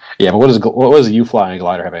 But what does you flying a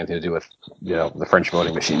glider have anything to do with the French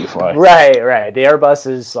voting machine you fly? Right. The Airbus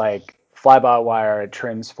is like fly by wire. It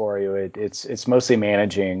trims for you. It's mostly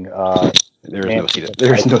managing.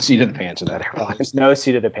 There's no seat of the pants in that airplane. There's no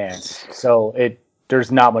seat of the pants, so there's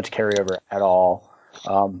not much carryover at all.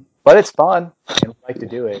 But it's fun, and we like to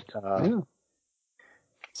do it.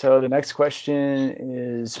 So the next question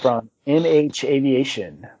is from NH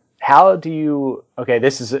Aviation. How do you? Okay,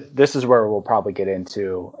 this is where we'll probably get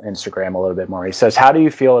into Instagram a little bit more. He says, "How do you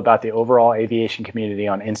feel about the overall aviation community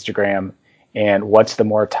on Instagram, and what's the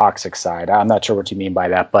more toxic side?" I'm not sure what you mean by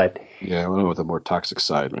that, but Yeah, I don't know what the more toxic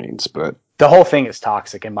side means, but the whole thing is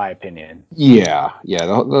toxic, in my opinion. yeah,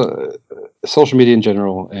 the social media in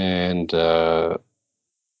general, and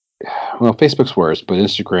well, Facebook's worse, but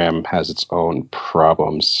Instagram has its own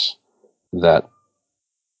problems. That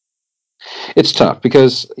it's tough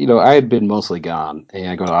because I had been mostly gone, and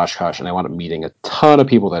I go to Oshkosh, and I wound up meeting a ton of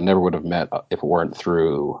people that I never would have met if it weren't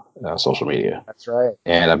through social media. That's right.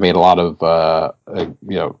 And I've made a lot of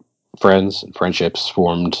friends and friendships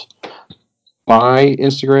formed by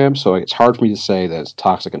Instagram. So it's hard for me to say that it's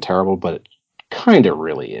toxic and terrible, but it kind of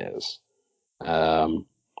really is.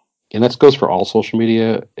 And that goes for all social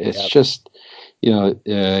media. It's just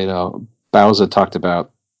Bowser talked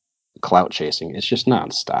about clout chasing. It's just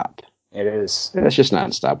nonstop. It is. It's just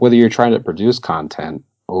nonstop. Whether you're trying to produce content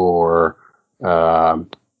or try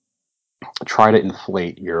to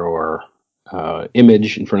inflate your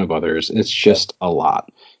image in front of others, it's just a lot.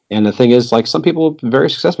 And the thing is, like, some people have been very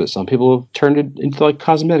successful. Some people have turned it into like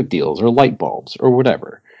cosmetic deals or light bulbs or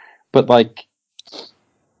whatever. But like,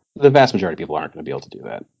 the vast majority of people aren't going to be able to do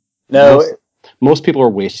that. No. Most people are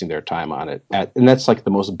wasting their time on it, and that's like the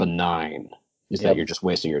most benign. Is that you're just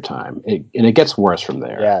wasting your time, and it gets worse from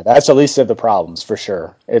there. Yeah, that's the least of the problems for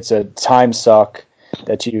sure. It's a time suck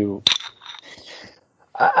that you.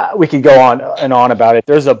 We could go on and on about it.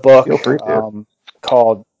 There's a book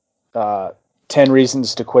called 10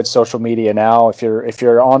 Reasons to Quit Social Media Now. If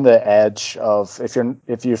you're on the edge of if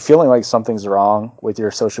you're feeling like something's wrong with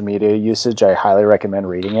your social media usage, I highly recommend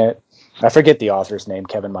reading it. I forget the author's name.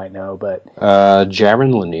 Kevin might know, but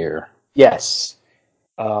Jaron Lanier. Yes.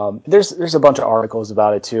 There's a bunch of articles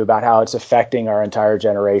about it too, about how it's affecting our entire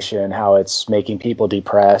generation, how it's making people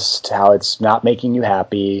depressed, how it's not making you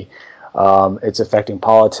happy. It's affecting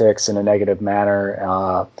politics in a negative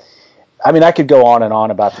manner. I mean, I could go on and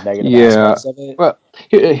on about the negative aspects of it. Well,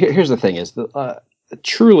 here's the thing: is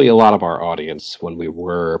truly a lot of our audience, when we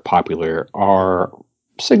were popular, are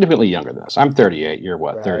significantly younger than us. I'm 38. You're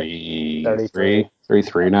what? Right.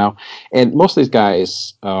 33 now, and most of these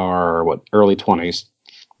guys are what, early 20s,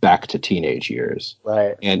 back to teenage years.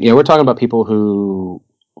 Right. And we're talking about people who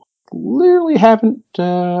literally haven't.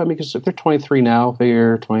 I mean, because if they're 23 now,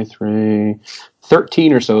 figure 23,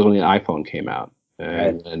 13 or so is when the iPhone came out,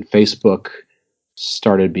 and Facebook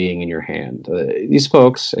started being in your hand. These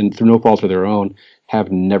folks, and through no fault of their own, have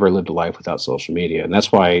never lived a life without social media, and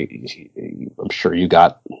that's why I'm sure you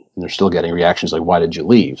got, and they're still getting reactions like, "Why did you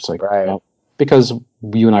leave?" It's like, well, because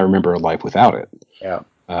you and I remember a life without it. Yeah.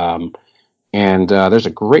 And there's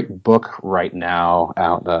a great book right now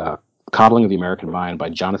out, Coddling of the American Mind by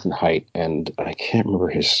Jonathan Haidt, and I can't remember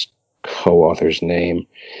his co-author's name,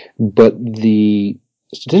 but the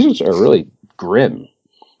statistics are really grim.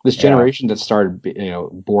 This generation that started,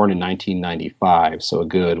 born in 1995, so a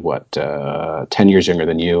good 10 years younger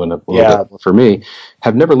than you, and a little bit for me,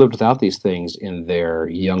 have never lived without these things in their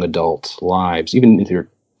young adult lives, even in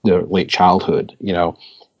their late childhood.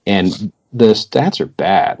 And the stats are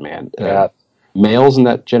bad, man. Males in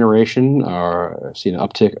that generation are seeing an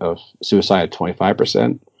uptick of suicide of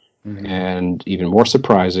 25%. Mm-hmm. And even more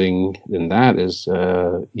surprising than that is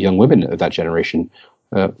young women of that generation.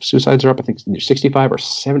 Suicides are up, I think, 65 or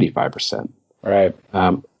 75%. Right.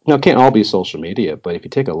 It can't all be social media, but if you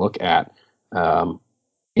take a look at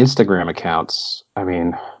Instagram accounts, I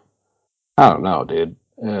mean, I don't know, dude.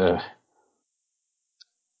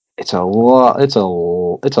 It's a lot. It's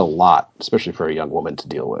a lot, especially for a young woman to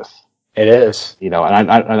deal with. It is. And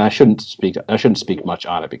I shouldn't speak. I shouldn't speak much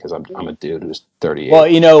on it because I'm a dude who's 38.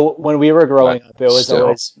 Well, when we were growing up, it was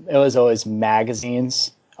always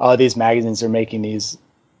magazines. All of these magazines are making these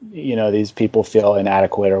people feel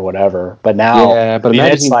inadequate or whatever. But now, a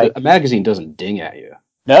magazine doesn't ding at you.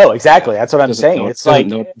 No, exactly. That's what I'm saying. It's like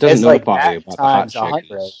doesn't notify you about the hot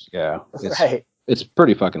chick. Right. It's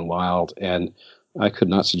pretty fucking wild, and I could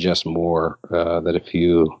not suggest more that if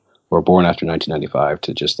you were born after 1995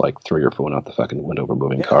 to just like throw your phone out the fucking window of a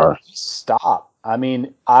moving car. Stop. I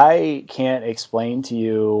mean, I can't explain to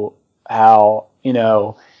you how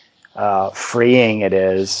freeing it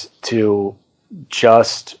is to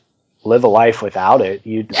just live a life without it.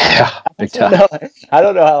 I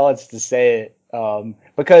don't know how else to say it.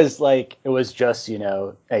 Because like it was just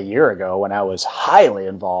a year ago when I was highly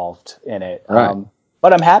involved in it.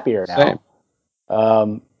 But I'm happier now.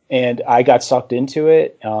 And I got sucked into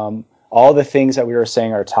it. all the things that we were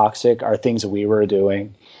saying are toxic are things that we were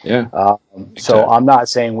doing. Yeah. So I'm not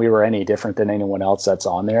saying we were any different than anyone else that's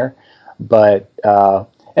on there, but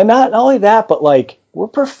and not only that, but like we're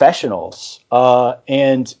professionals,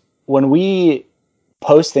 and when we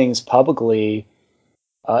post things publicly,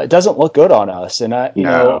 it doesn't look good on us. And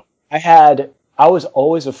I was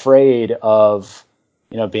always afraid of,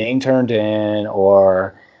 being turned in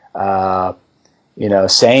or,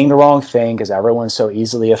 saying the wrong thing because everyone's so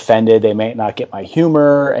easily offended. They may not get my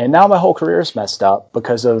humor. And now my whole career is messed up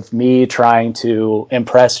because of me trying to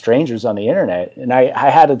impress strangers on the internet. And I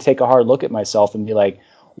had to take a hard look at myself and be like,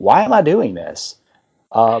 why am I doing this?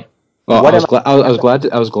 Well,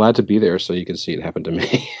 I was glad to be there so you can see it happen to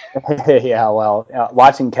me. Yeah, well,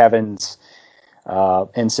 watching Kevin's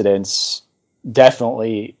incidents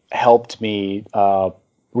definitely helped me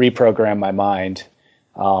reprogram my mind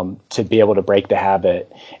to be able to break the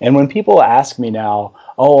habit. And when people ask me now,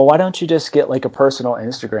 oh, well, why don't you just get like a personal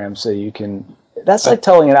Instagram so you can? That's like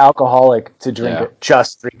telling an alcoholic to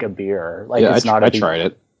just drink a beer. Like yeah, it's I tried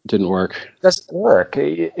it. Didn't work. It doesn't work.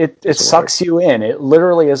 It sucks you in. It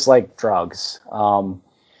literally is like drugs. People,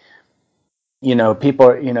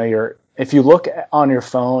 if you look on your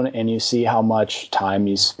phone and you see how much time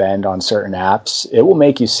you spend on certain apps, it will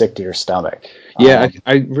make you sick to your stomach. Yeah,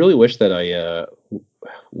 I really wish that I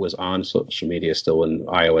was on social media still when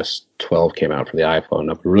iOS 12 came out for the iPhone.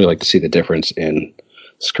 I would really like to see the difference in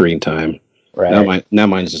screen time. Right. Now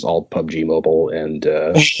mine's just all PUBG Mobile and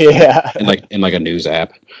yeah, and like a news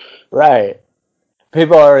app. right.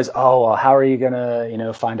 People are always, oh, well, how are you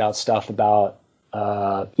gonna, find out stuff about,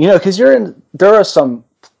 because there are some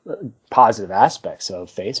positive aspects of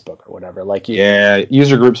Facebook or whatever. Like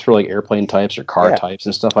user groups for like airplane types or car types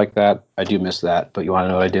and stuff like that. I do miss that, but you want to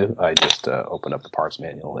know what I do? I just open up the parts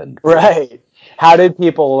manual and right. How did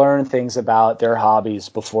people learn things about their hobbies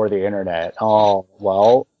before the internet? Oh,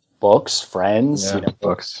 well, books, friends,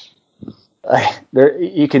 books.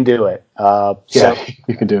 You can do it. So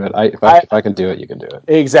you can do it. If I can do it, you can do it.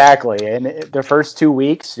 Exactly. And the first 2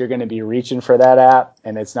 weeks, you're going to be reaching for that app,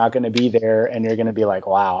 and it's not going to be there, and you're going to be like,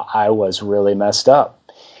 "Wow, I was really messed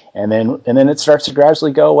up." And then it starts to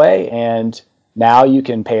gradually go away, and now you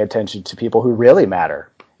can pay attention to people who really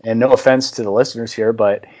matter. And no offense to the listeners here,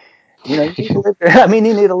 but you need to live you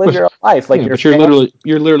need to live your own life. Like but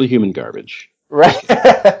you're literally human garbage. Right.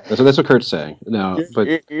 That's what Kurt's saying. No,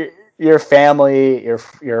 but your family,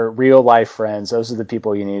 your real life friends, those are the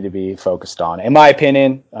people you need to be focused on. In my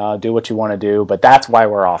opinion, do what you want to do, but that's why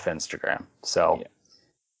we're off Instagram. So,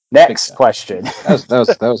 next question.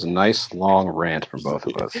 that was a nice long rant from both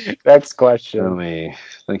of us. Next question.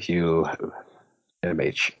 Thank you,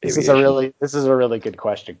 MH This Aviation. is a really good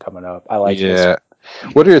question coming up. I like this. Yeah.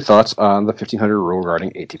 What are your thoughts on the 1500 rule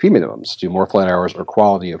regarding ATP minimums? Do more flight hours or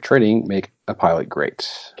quality of training make a pilot great?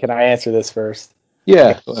 Can I answer this first?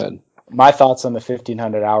 Yeah, go ahead. My thoughts on the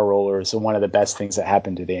 1500-hour rule is one of the best things that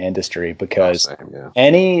happened to the industry because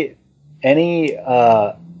any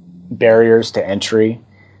barriers to entry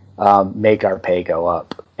make our pay go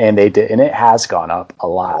up, and they did, and it has gone up a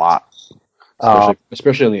lot.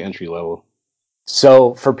 Especially on the entry level.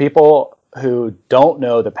 So for people who don't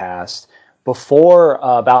know the past, before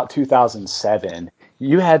about 2007,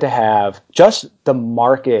 you had to have just the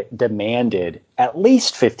market demanded at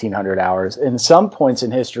least 1,500 hours. In some points in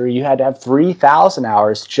history, you had to have 3,000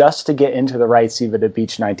 hours just to get into the right Sea to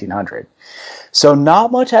Beach 1900. So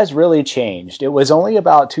not much has really changed. It was only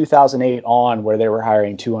about 2008 on where they were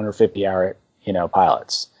hiring 250-hour,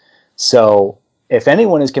 pilots. So if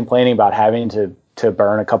anyone is complaining about having to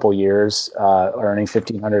burn a couple years earning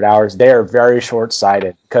 1,500 hours, they are very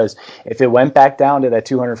short-sighted because if it went back down to that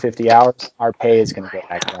 250 hours, our pay is going to go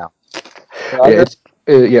back down.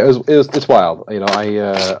 It's wild. I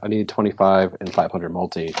needed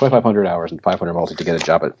 2,500 hours and 500 multi to get a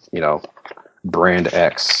job at brand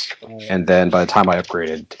X, and then by the time I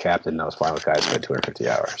upgraded to captain, I was flying with guys who had 250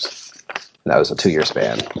 hours. And that was a 2-year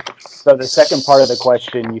span. So the second part of the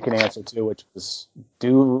question you can answer too, which was,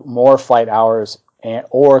 do more flight hours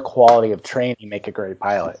or quality of training make a great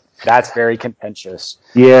pilot? That's very contentious.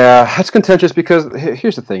 Yeah, that's contentious because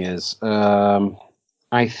here's the thing is,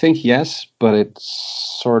 I think yes, but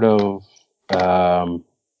it's sort of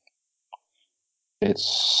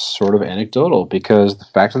anecdotal because the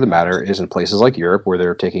fact of the matter is in places like Europe where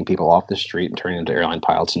they're taking people off the street and turning them into airline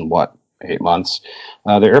pilots in 8 months,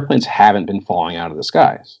 the airplanes haven't been falling out of the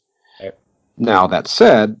skies. Right. Now, that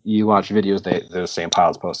said, you watch videos the same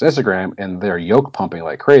pilots post Instagram, and they're yoke pumping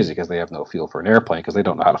like crazy because they have no feel for an airplane because they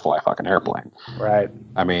don't know how to fly a fucking airplane. Right.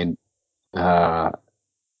 I mean, right.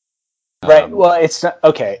 Well, it's not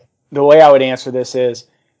okay. The way I would answer this is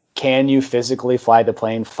can you physically fly the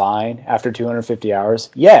plane fine after 250 hours?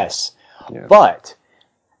 Yes. Yeah. But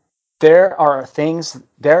there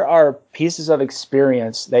are pieces of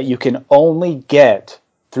experience that you can only get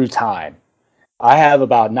through time. I have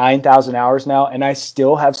about 9,000 hours now, and I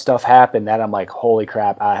still have stuff happen that I'm like, holy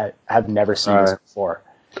crap, I have never seen this before.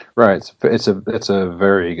 Right. It's a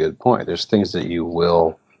very good point. There's things that you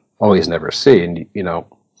will always never see, and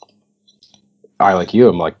I, like you,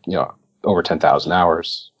 I'm like, over 10,000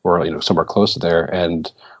 hours, or somewhere close to there,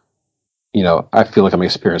 and I feel like I'm an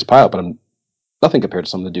experienced pilot, but I'm nothing compared to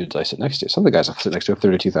some of the dudes I sit next to. Some of the guys I sit next to have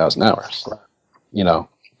 32,000 hours.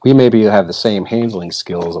 We maybe have the same handling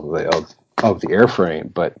skills of the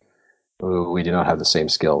airframe, but we do not have the same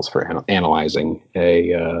skills for analyzing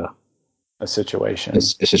a situation. A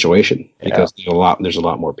situation, because there's a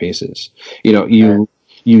lot more pieces.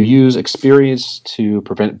 You use experience to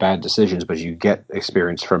prevent bad decisions, but you get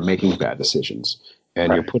experience from making bad decisions.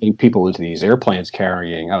 And you're putting people into these airplanes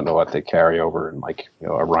carrying, I don't know what they carry over in, like, a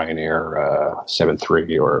Ryanair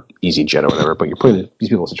 73 or EasyJet or whatever, but you're putting these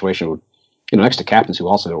people in a situation with, next to captains who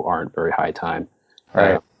also aren't very high time,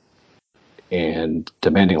 and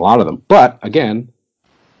demanding a lot of them. But again,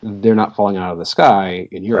 they're not falling out of the sky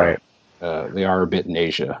in Europe. They are a bit in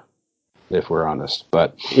Asia, if we're honest.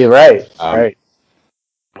 But you're right. I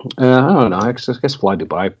don't know. I guess Fly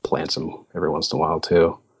Dubai plants them every once in a while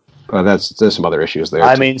too. But there's some other issues there.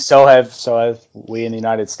 I mean, so have we in the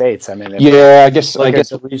United States. I mean, I guess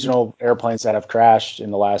the regional airplanes that have crashed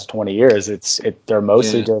in the last 20 years. They're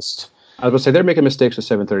mostly just. I was going to say they're making mistakes with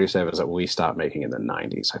 737s that we stopped making in the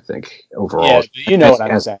 90s. I think overall. Yeah, what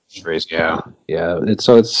I'm saying. Yeah.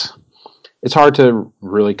 It's hard to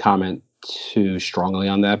really comment too strongly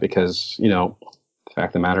on that, because the fact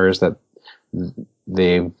of the matter is that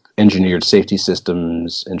they've engineered safety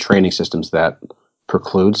systems and training systems that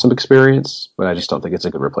preclude some experience, but I just don't think it's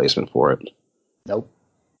a good replacement for it. Nope.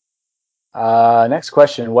 Next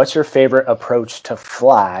question. What's your favorite approach to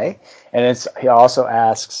fly? And he also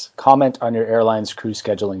asks, comment on your airline's crew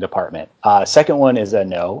scheduling department. Second one is a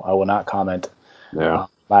no. I will not comment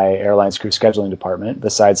my airline's crew scheduling department,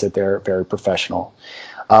 besides that they're very professional.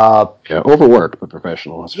 Overworked, but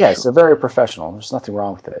professional. Yes, they're very professional. There's nothing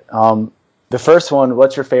wrong with it. The first one,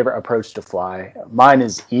 what's your favorite approach to fly? Mine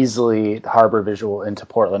is easily the Harbor Visual into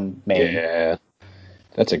Portland, Maine. Yeah,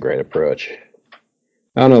 that's a great approach.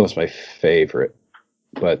 I don't know if it's my favorite,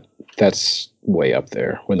 but that's way up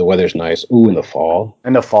there. When the weather's nice. Ooh, in the fall.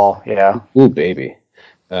 In the fall, yeah. Ooh, baby.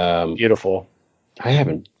 Beautiful. I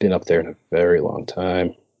haven't been up there in a very long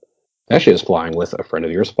time. Actually, I was flying with a friend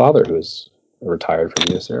of yours father who is retired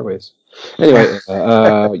from U.S. Airways. Anyway,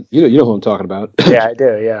 you know who I'm talking about. Yeah, I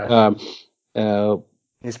do, yeah.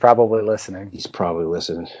 He's probably listening.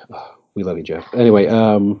 Oh, we love you, Jeff. Anyway,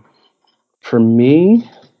 for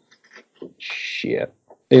me, shit.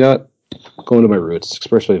 Going to my roots,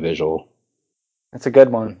 especially visual. That's a good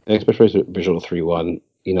one. Especially visual 3-1.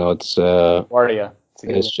 It's LaGuardia.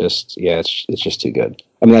 It's just too good.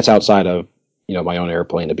 I mean, that's outside of my own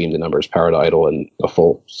airplane, a beam to numbers, power to idle, and a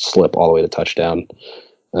full slip all the way to touchdown.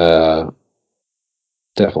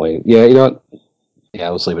 Definitely, yeah.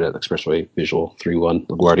 Let's leave it at expressway visual 3-1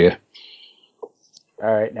 LaGuardia.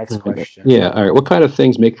 All right, next question. Yeah, all right. What kind of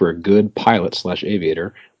things make for a good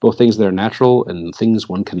pilot/aviator? Both things that are natural and things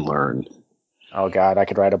one can learn. Oh God, I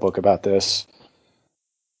could write a book about this.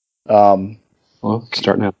 Well,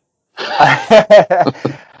 start now.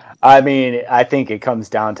 I mean, I think it comes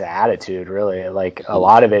down to attitude, really. Like, a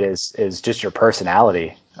lot of it is just your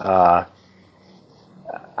personality. I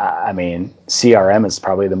mean, CRM is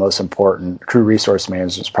probably the most important. Crew resource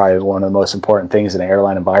management is probably one of the most important things in an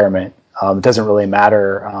airline environment. It doesn't really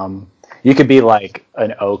matter. You could be like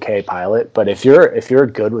an okay pilot, but if you're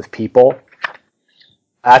good with people,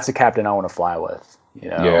 that's a captain I want to fly with.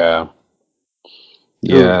 Yeah.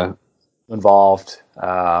 Involved,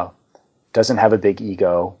 doesn't have a big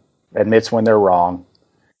ego, admits when they're wrong,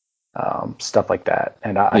 stuff like that.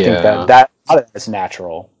 And I think that is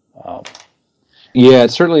natural. Yeah,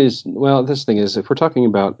 it certainly is. Well, this thing is, if we're talking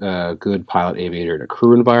about a good pilot aviator in a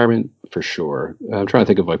crew environment, for sure. I'm trying to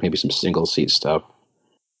think of like maybe some single seat stuff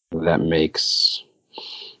that makes,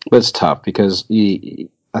 but it's tough because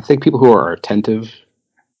I think people who are attentive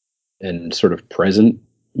and sort of present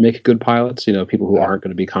make good pilots. People who aren't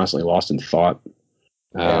going to be constantly lost in thought,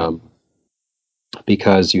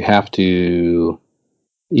 because you have to,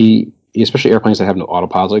 especially airplanes that have no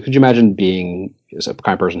autopilot. Like, could you imagine being a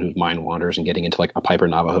kind of person whose mind wanders and getting into like a Piper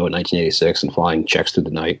Navajo in 1986 and flying checks through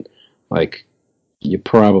the night? Like, you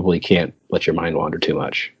probably can't let your mind wander too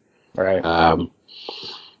much. Right.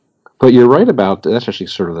 But you're right about that's actually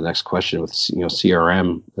sort of the next question with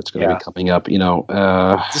CRM that's going to be coming up.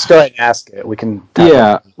 Just go ahead and ask it. We can.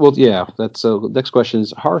 That's so. The next question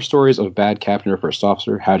is horror stories of bad captain or first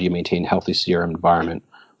officer. How do you maintain healthy CRM environment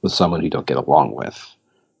with someone you don't get along with?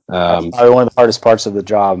 That's probably one of the hardest parts of the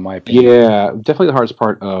job, in my opinion. Yeah, definitely the hardest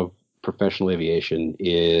part of professional aviation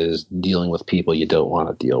is dealing with people you don't want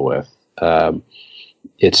to deal with.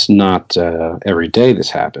 It's not every day this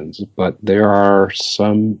happens, but there are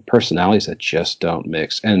some personalities that just don't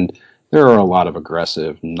mix. And there are a lot of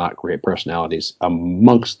aggressive, not great personalities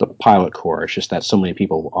amongst the pilot corps. It's just that so many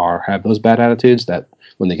people have those bad attitudes that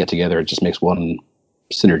when they get together, it just makes one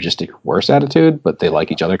synergistic worse attitude, but they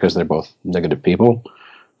like each other because they're both negative people.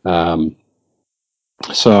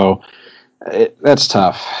 So that's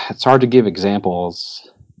tough. It's hard to give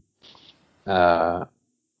examples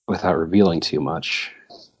without revealing too much.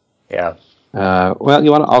 Yeah.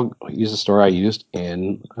 Well, I'll use a story I used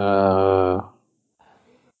in a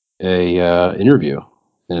interview.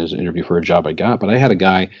 And it was an interview for a job I got. But I had a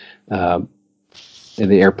guy in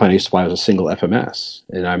the airplane I used to fly as a single FMS,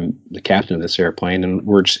 and I'm the captain of this airplane, and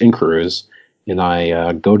we're just in cruise. And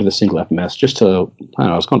I go to the single FMS just to, I don't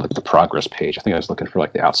know, I was going to look at the progress page. I think I was looking for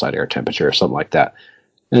like the outside air temperature or something like that.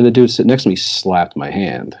 And the dude sitting next to me slapped my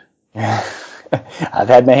hand. I've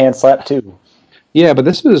had my hand slapped too. Yeah, but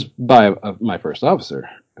this was by my first officer.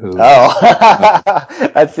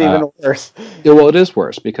 That's even worse. Yeah, well, it is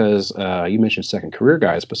worse because you mentioned second career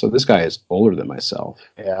guys, but so this guy is older than myself.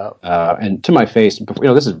 Yeah. And to my face,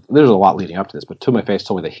 there's a lot leading up to this, but to my face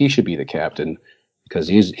told me that he should be the captain because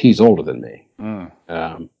he's older than me.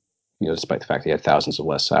 Despite the fact that he had thousands of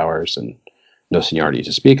less hours and no seniority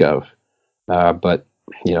to speak of. But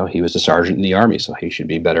he was a sergeant in the Army, so he should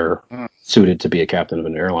be better suited to be a captain of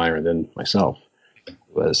an airliner than myself.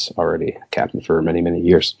 Was already a captain for many, many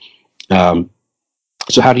years. So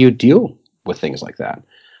how do you deal with things like that?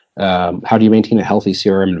 How do you maintain a healthy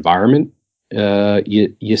CRM environment?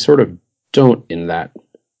 You sort of don't in that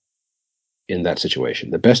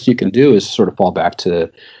situation. The best you can do is sort of fall back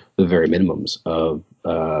to the very minimums of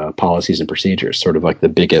policies and procedures, sort of like the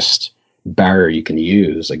biggest barrier you can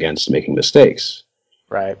use against making mistakes.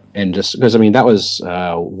 Right. And just because, that was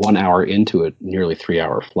 1 hour into a nearly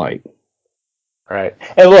 3-hour flight. Right.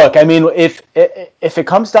 And look, if it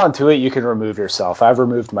comes down to it, you can remove yourself. I've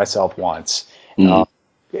removed myself once. I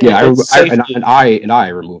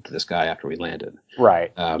removed this guy after we landed.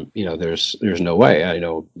 Right. There's no way.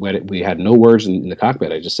 We had no words in the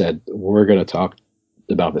cockpit. I just said, we're going to talk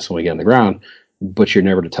about this when we get on the ground, but you're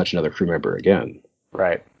never to touch another crew member again.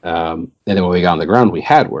 Right. And then when we got on the ground, we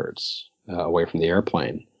had words away from the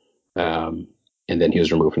airplane. And then he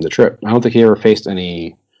was removed from the trip. I don't think he ever faced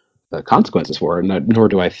any consequences for it, nor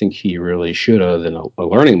do I think he really should have in a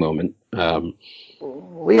learning moment. A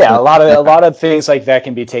lot of things like that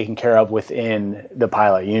can be taken care of within the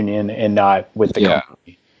pilot union and not with the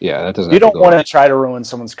company. Yeah, that doesn't. You don't want to try to ruin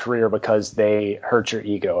someone's career because they hurt your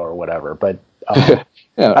ego or whatever. But I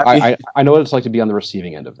know what it's like to be on the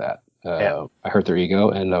receiving end of that. I hurt their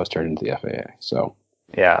ego, and I was turned into the FAA. So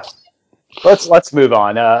yeah, let's move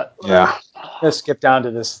on. Let's skip down to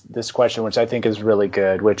this question, which I think is really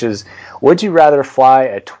good, which is, would you rather fly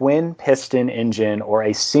a twin piston engine or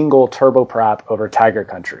a single turboprop over Tiger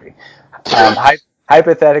Country?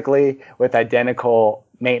 Hypothetically, with identical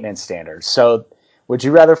maintenance standards. So would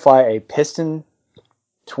you rather fly a piston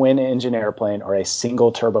twin engine airplane or a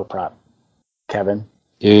single turboprop, Kevin?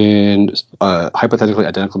 In hypothetically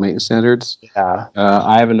identical maintenance standards? Yeah.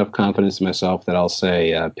 I have enough confidence in myself that I'll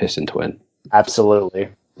say piston twin. Absolutely.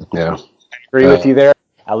 Yeah. Agree with you there.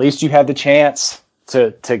 At least you had the chance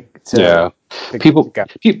to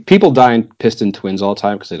people die in piston twins all the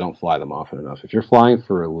time because they don't fly them often enough. If you're flying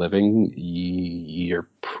for a living, you're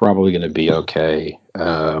probably going to be okay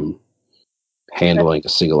handling a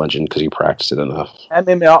single engine because you practice it enough. And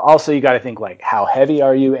then also you got to think like, how heavy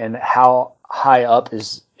are you and how high up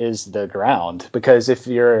is the ground? Because if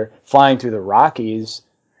you're flying through the Rockies,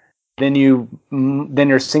 then your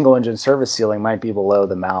single engine service ceiling might be below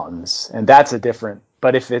the mountains, and that's a different.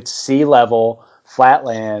 But if it's sea level, flat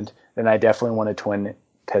land, then I definitely want a twin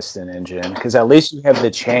piston engine because at least you have the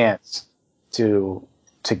chance to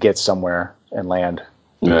get somewhere and land.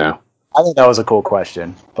 Yeah, I think that was a cool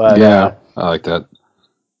question. But I like that.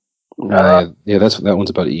 That one's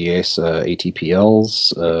about EASA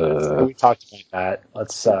ATPLs. We talked about that.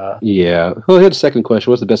 Let's. Well, we had a second question.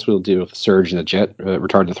 What's the best way to deal with surge in the jet?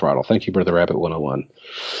 Retard the throttle. Thank you, Brother Rabbit 101.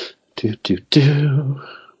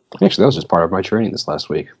 Actually, that was just part of my training this last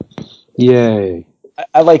week. Yay!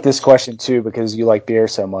 I like this question too because you like beer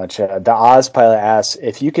so much. The Oz pilot asks,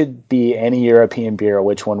 if you could be any European beer,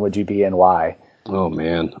 which one would you be and why? Oh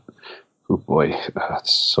man, oh boy,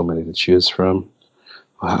 so many to choose from.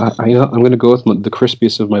 I'm going to go with the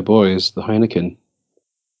crispiest of my boys, the Heineken.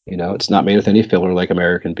 It's not made with any filler like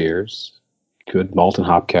American beers. Good malt and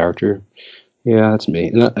hop character. Yeah, that's me,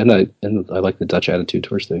 and I like the Dutch attitude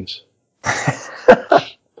towards things.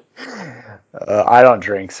 I don't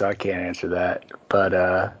drink, so I can't answer that. But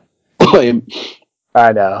Lame.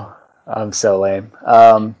 I know I'm so lame.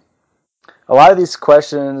 A lot of these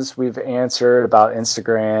questions we've answered about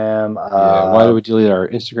Instagram. Yeah, why do we delete our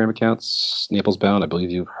Instagram accounts? Naples Bound, I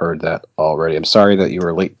believe you've heard that already. I'm sorry that you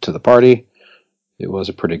were late to the party. It was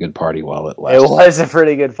a pretty good party while it lasted. It was a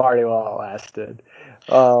pretty good party while it lasted.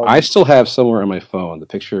 I still have somewhere on my phone the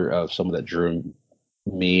picture of someone that drew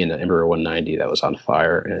me in an Embraer 190 that was on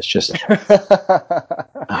fire, and it's just,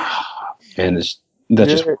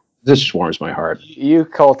 this just warms my heart. You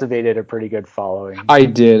cultivated a pretty good following. I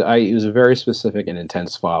did. It was a very specific and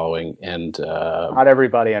intense following, and not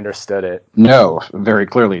everybody understood it. No, very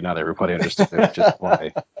clearly not everybody understood it, which is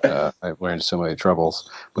why I've learned so many troubles.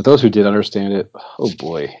 But those who did understand it, oh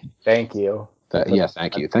boy! Thank you.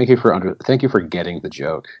 Thank you. Thank you for getting the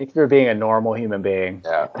joke. Thank you for being a normal human being.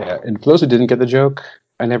 Yeah. And for those who didn't get the joke,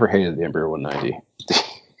 I never hated the Embraer 190.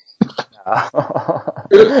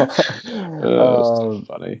 So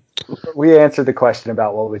funny. We answered the question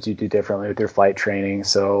about what would you do differently with your flight training.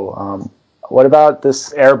 So, what about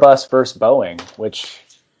this Airbus versus Boeing, which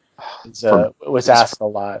was asked a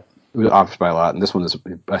lot? It was asked by a lot, and this one is.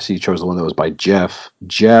 I see you chose the one that was by Jeff.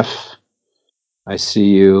 Jeff, I see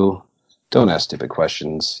you. Don't ask stupid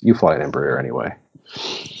questions. You fly an Embraer anyway.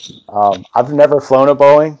 I've never flown a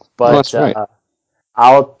Boeing, but that's right.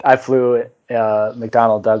 I flew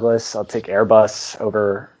McDonnell Douglas. I'll take Airbus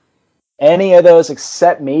over any of those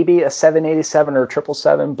except maybe a 787 or a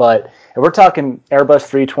 777. But if we're talking Airbus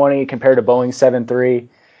 320 compared to Boeing 73,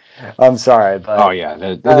 I'm sorry, but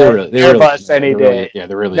they're really Airbus any day. Yeah,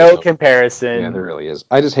 there really no comparison. Yeah, there really is.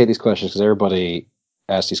 I just hate these questions because everybody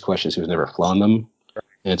asks these questions who's never flown them,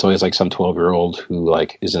 and it's always like some 12-year-old who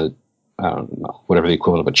like isn't, I don't know, whatever the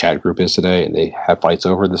equivalent of a chat group is today, and they have fights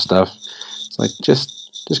over this stuff. It's like just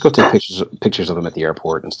go take pictures of them at the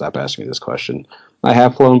airport and stop asking me this question. I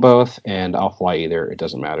have flown both, and I'll fly either. It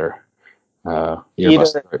doesn't matter.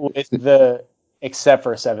 Except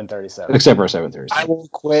for a 737. Except for a 737. I will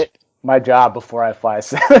quit my job before I fly a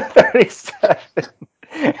 737.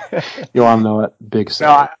 You want to know what? Big say.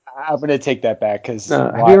 No, I'm going to take that back because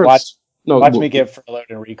watch me get furloughed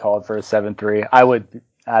and recalled for a 737.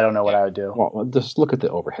 I don't know what I would do. Well, just look at the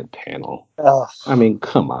overhead panel. Ugh. I mean,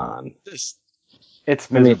 come on.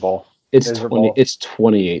 It's miserable. It's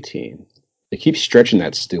 2018. They keep stretching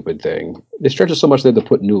that stupid thing. They stretch it so much they have to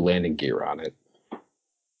put new landing gear on it.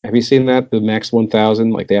 Have you seen that? The Max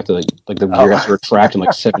 1000? Like they have to the gear has to retract in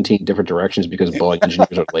like 17 different directions because Boeing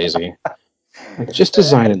engineers are lazy. Like, just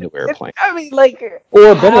design a new airplane. I mean,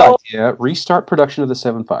 or a better idea, restart production of the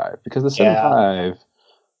 75 because the 75.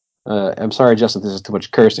 I'm sorry, Justin, this is too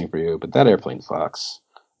much cursing for you, but that airplane fucks,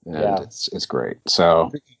 and it's great.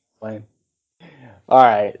 So, all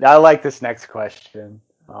right, I like this next question.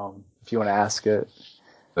 If you want to ask it,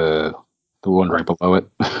 the one right below it.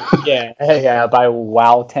 yeah, by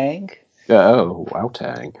Wow Tang. Wow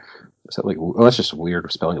Tang. Is that that's just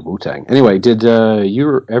weird spelling of Wu Tang. Anyway, did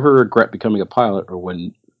you ever regret becoming a pilot, or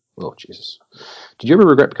when? Oh Jesus! Did you ever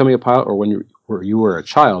regret becoming a pilot, or when you were a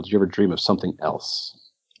child? Did you ever dream of something else?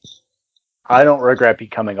 I don't regret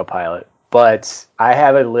becoming a pilot, but I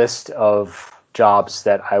have a list of jobs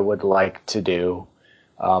that I would like to do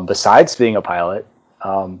besides being a pilot.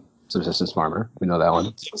 Subsistence farmer, we know that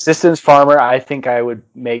one. Subsistence farmer, I think I would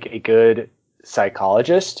make a good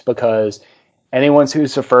psychologist because anyone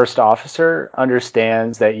who's a first officer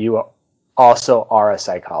understands that you also are a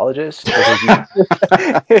psychologist.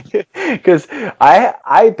 Because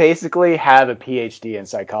I basically have a PhD in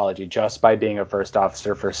psychology just by being a first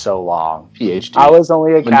officer for so long. PhD. I was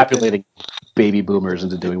only a manipulating baby boomers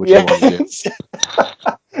into doing what you want to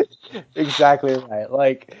do. Exactly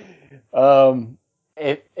right.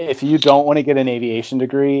 If you don't want to get an aviation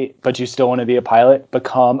degree, but you still want to be a pilot,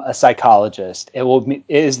 become a psychologist. It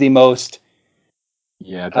is the most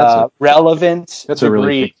relevant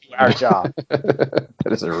degree to our job. That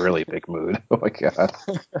is a really big mood. Oh my god.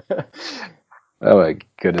 Oh my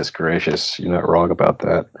goodness gracious! You're not wrong about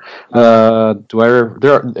that.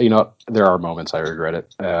 There are moments I regret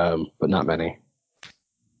it, but not many.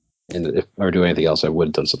 And if I were doing anything else, I would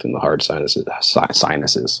have done something in the hard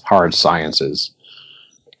sciences.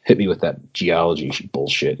 Hit me with that geology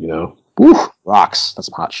bullshit, Woo, rocks. That's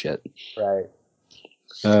some hot shit. Right.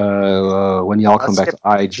 When y'all come back to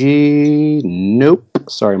IG, nope.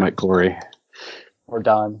 Sorry, Mike Corey. We're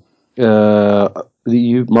done.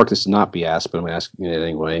 You marked this to not be asked, but I'm going to ask it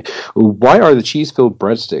anyway. Why are the cheese-filled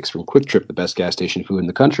breadsticks from Quick Trip the best gas station food in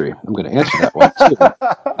the country? I'm going to answer that one too.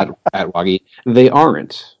 At Waggy, they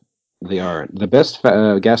aren't. They aren't. The best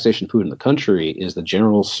gas station food in the country is the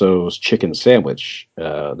General Tso's chicken sandwich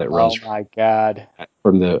that runs. Oh my God!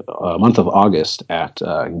 From the month of August at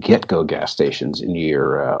Get-Go gas stations in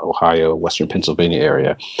your Ohio, Western Pennsylvania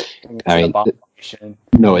area.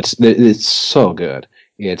 No, it's so good.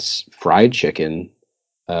 It's fried chicken,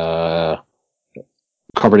 covered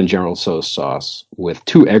in General Tso's sauce with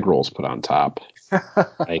 2 egg rolls put on top,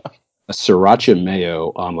 like a sriracha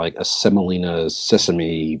mayo on like a semolina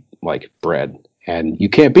sesame like bread, and you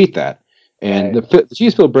can't beat that. And the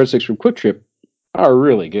cheese-filled breadsticks from Quick Trip are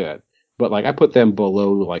really good, but like I put them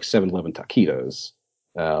below like 7-Eleven taquitos,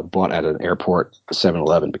 bought at an airport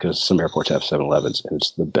 7-Eleven because some airports have 7-Elevens, and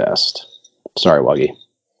it's the best. Sorry, Waggy.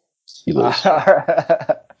 You lose.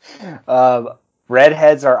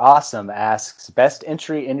 Redheads are awesome asks, best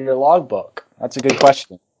entry in your logbook? That's a good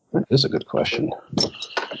question. That is a good question.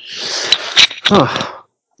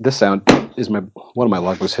 This sound is one of my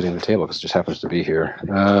logbooks hitting the table because it just happens to be here.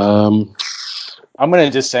 I'm going to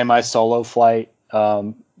just say my solo flight.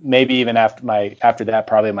 Maybe even after that,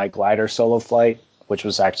 probably my glider solo flight, which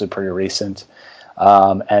was actually pretty recent.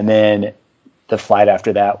 And then the flight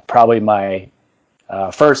after that, probably my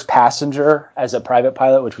first passenger as a private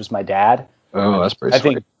pilot, which was my dad. Oh, that's pretty sweet.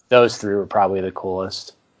 I think those 3 were probably the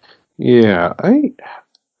coolest. Yeah, I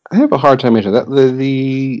have a hard time answering that.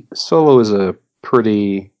 The solo is a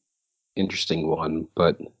pretty interesting one,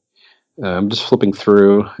 but I'm just flipping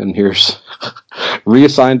through, and here's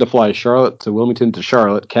reassigned to fly Charlotte to Wilmington to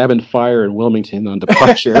Charlotte, cabin fire in Wilmington on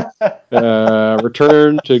departure,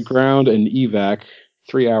 return to ground and evac,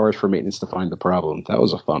 3 hours for maintenance to find the problem. That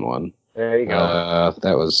was a fun one. There you go.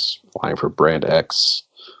 That was flying for Brand X.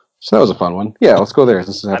 So that was a fun one. Yeah, let's go there.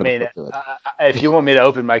 I mean, if you want me to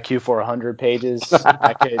open my Q400 pages,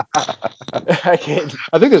 I could.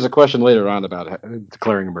 I think there's a question later on about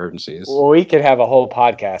declaring emergencies. Well, we could have a whole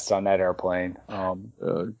podcast on that airplane.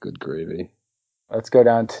 Good gravy. Let's go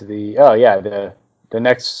down to the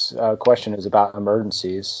next question is about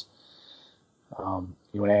emergencies.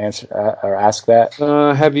 You want to answer or ask that?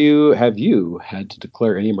 Have you had to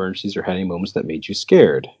declare any emergencies or had any moments that made you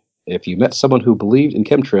scared? If you met someone who believed in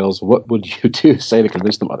chemtrails, what would you say to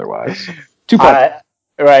convince them otherwise? 2 parts.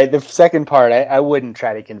 Right. The second part, I wouldn't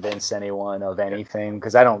try to convince anyone of anything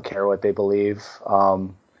because I don't care what they believe.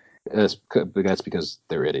 That's because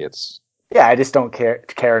they're idiots. Yeah, I just don't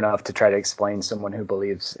care enough to try to explain someone who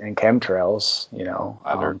believes in chemtrails.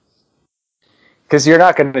 Because you're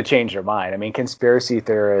not going to change their mind. I mean, conspiracy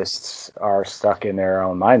theorists are stuck in their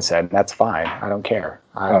own mindset, and that's fine. I don't care.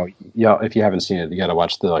 If you haven't seen it, you got to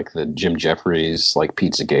watch the Jim Jeffries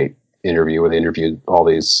Pizzagate interview where they interviewed all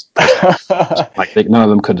these. None of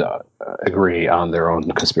them could agree on their own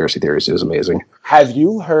conspiracy theories. It was amazing. Have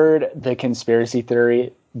you heard the conspiracy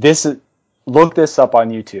theory? Look this up on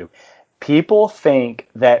YouTube. People think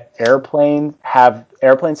that airplanes have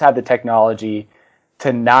the technology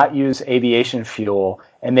to not use aviation fuel,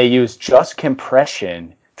 and they use just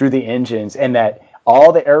compression through the engines, and that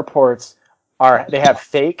all the airports they have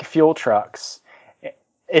fake fuel trucks.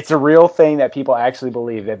 It's a real thing that people actually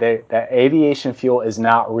believe that aviation fuel is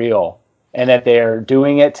not real, and that they are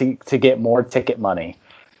doing it to get more ticket money.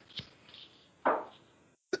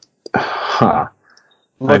 Huh.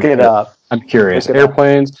 Look it up. I'm curious.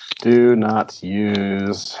 Airplanes do not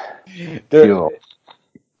use fuel.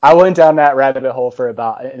 I went down that rabbit hole for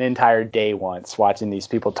about an entire day once, watching these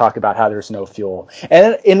people talk about how there's no fuel.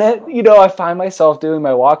 And I find myself doing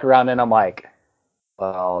my walk around, and I'm like,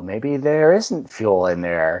 well, maybe there isn't fuel in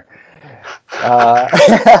there.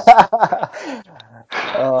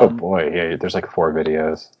 Oh boy, yeah. There's 4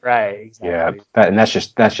 videos. Right. Exactly. Yeah, that's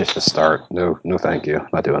just the start. No, thank you.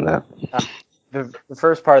 Not doing that. The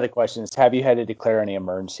first part of the question is: have you had to declare any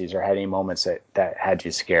emergencies or had any moments that had you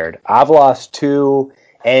scared? I've lost 2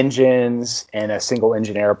 engines in a single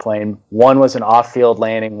engine airplane. One was an off-field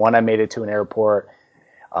landing. One I made it to an airport.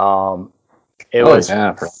 It was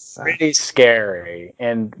pretty scary,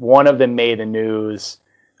 and one of them made the news.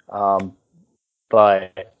 But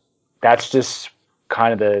that's just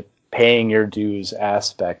kind of the paying your dues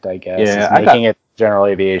aspect, I guess. Yeah, making it general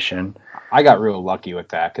aviation. I got real lucky with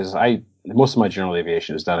that because most of my general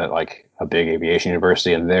aviation is done at a big aviation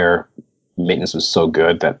university, and their maintenance was so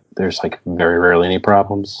good that there's very rarely any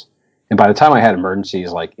problems. And by the time I had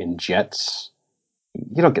emergencies in jets,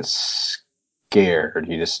 you don't get scared.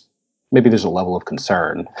 You just maybe there's a level of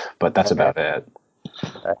concern, but that's about it.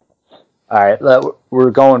 All right, we're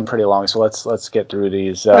going pretty long, so let's get through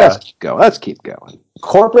these. Let's keep going.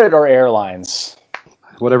 Corporate or airlines?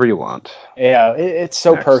 Whatever you want. Yeah, it's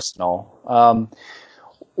so personal.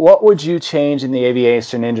 What would you change in the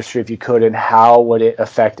aviation industry if you could, and how would it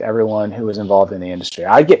affect everyone who was involved in the industry?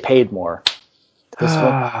 I'd get paid more. This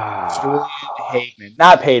one, Julian Hageman.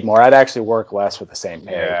 Not paid more. I'd actually work less with the same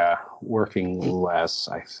pay. Yeah, working less,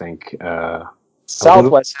 I think.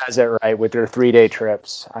 Southwest has it right with their 3-day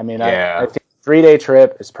trips. I mean, yeah. I think 3-day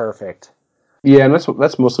trip is perfect. Yeah, and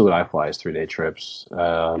that's mostly what I fly is 3-day trips.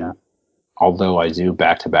 Although I do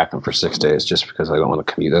back-to-back them for 6 days just because I don't want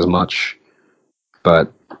to commute as much.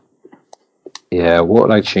 But yeah, what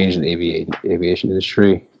would I change in the aviation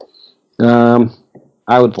industry?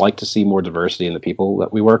 I would like to see more diversity in the people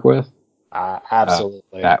that we work with.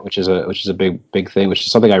 Absolutely. Which is a big thing, which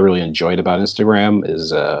is something I really enjoyed about Instagram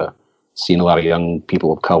is seeing a lot of young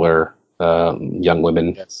people of color, young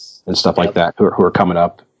women and stuff like that who are coming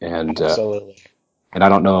up, and absolutely. And I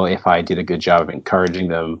don't know if I did a good job of encouraging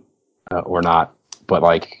them or not, but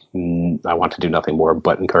like I want to do nothing more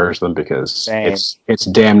but encourage them because it's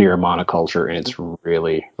damn near a monoculture and it's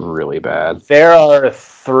really, really bad. There are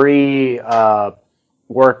 3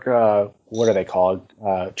 what are they called?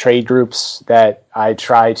 Trade groups that I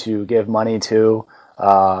try to give money to.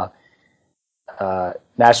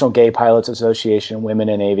 National Gay Pilots Association, Women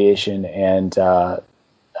in Aviation, and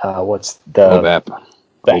what's the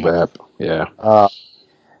OVAP, yeah.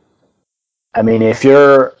 I mean, if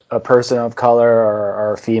you're a person of color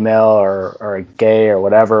or a female or a gay or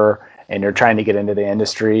whatever, and you're trying to get into the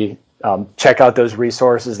industry, check out those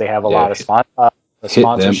resources. They have a lot of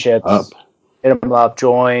sponsorships. Hit them up,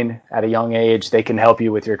 join at a young age. They can help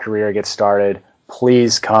you with your career, get started.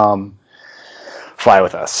 Please come fly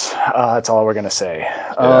with us. That's all we're going to say.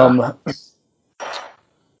 Yeah.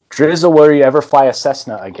 Drizzle, will you ever fly a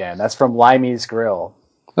Cessna again? That's from Limey's Grill.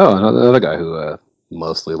 Oh, another guy who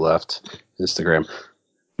mostly left Instagram.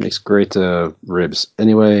 Makes great ribs.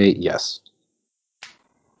 Anyway, yes.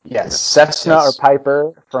 Yes, Cessna or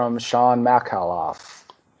Piper from Sean McAuliffe.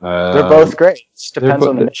 They're both great. It depends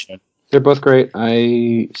on the mission. They're both great.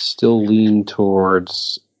 I still lean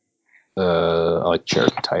towards I like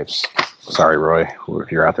Cherokee types. Sorry, Roy,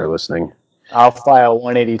 if you're out there listening. I'll fly a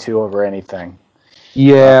 182 over anything.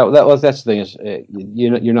 Yeah, that's the thing is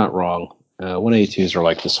you're not wrong. 182s are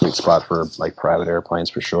like the sweet spot for like private airplanes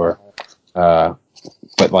for sure.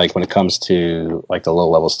 But like when it comes to like the low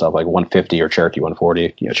level stuff, like 150 or Cherokee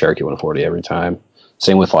 140, Cherokee 140 every time.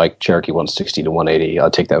 Same with like Cherokee 160 to 180. I'll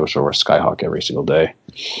take that over Skyhawk every single day.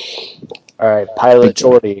 All right, Pilot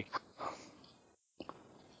Jordy.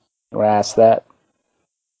 You want to ask that?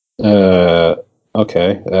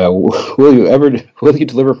 Okay. Will you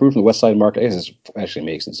deliver food from the West Side Market? I guess this actually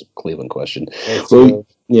makes this a Cleveland question. Will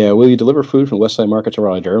you deliver food from the West Side Market to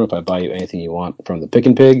Raleigh Durham if I buy you anything you want from the Pick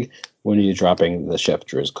and Pig? When are you dropping the Chef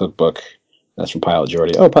Drew's cookbook? That's from Pilot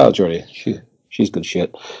Jordy. Oh, Pilot Jordy. She's good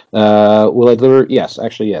shit. Will I deliver? Yes,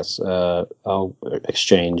 actually, yes. I'll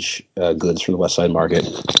exchange goods from the West Side Market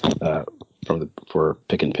for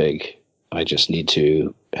Pick and Pig. I just need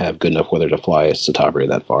to have good enough weather to fly Citabria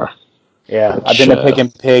that far. Yeah, I've been to Pick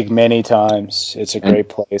and Pig many times. It's a great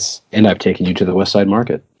place. And I've taken you to the West Side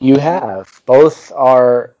Market. You have. Both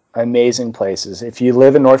are amazing places. If you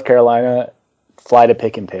live in North Carolina, fly to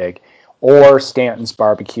Pick and Pig. Or Stanton's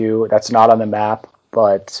Barbecue. That's not on the map,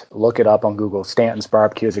 but look it up on Google. Stanton's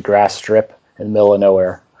Barbecue is a grass strip in the middle of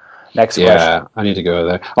nowhere. Next question. Yeah, I need to go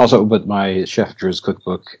there. Also, but my Chef Drew's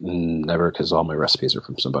cookbook, never, because all my recipes are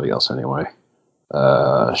from somebody else anyway.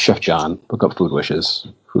 Chef John, look up Food Wishes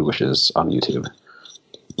on YouTube.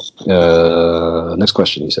 Next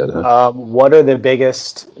question, you said. Huh? What are the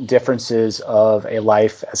biggest differences of a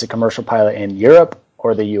life as a commercial pilot in Europe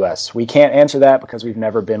or the U.S.? We can't answer that because we've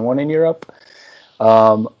never been one in Europe.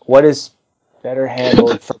 What is better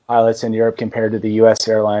handled for pilots in Europe compared to the U.S.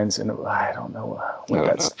 airlines? And I don't know what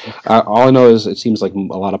that's. All I know is it seems like a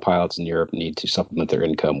lot of pilots in Europe need to supplement their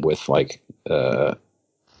income with like a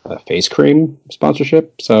face cream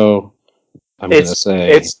sponsorship. So I'm going to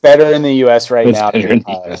say it's better in the U.S. right now.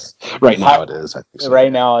 Right now it is. I think so.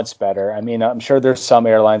 Right now it's better. I mean, I'm sure there's some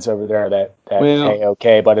airlines over there that pay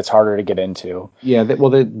okay, but it's harder to get into. Yeah,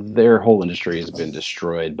 their whole industry has been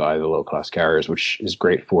destroyed by the low-cost carriers, which is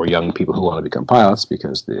great for young people who want to become pilots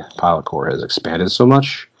because the pilot corps has expanded so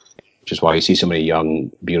much, which is why you see so many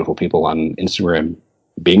young, beautiful people on Instagram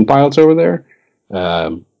being pilots over there.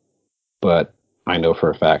 But I know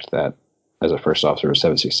for a fact that as a first officer of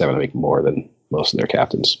 767, I make more than most of their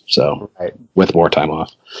captains. So Right. with more time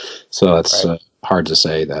off. So that's Right. hard to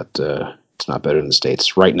say that it's not better than the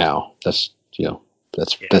States right now. That's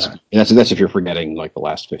if you're forgetting like the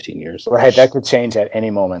last 15 years. Right. That could change at any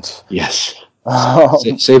moment. Yes. Um,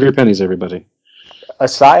 Save your pennies, everybody.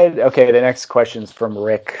 okay, the next question's from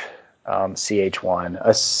Rick, CH1.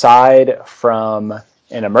 Aside from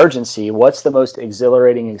an emergency, what's the most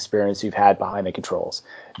exhilarating experience you've had behind the controls?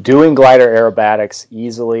 Doing glider aerobatics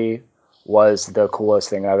easily was the coolest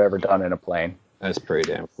thing I've ever done in a plane. That's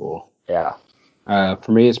pretty damn cool. Yeah.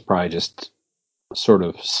 For me, it's probably just sort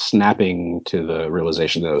of snapping to the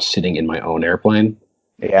realization that I was sitting in my own airplane.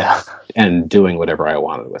 Yeah. And doing whatever I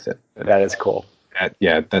wanted with it. That is cool.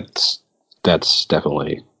 That's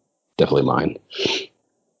definitely mine.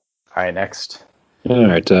 All right, next. All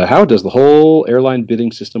right. How does the whole airline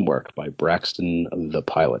bidding system work? By Braxton the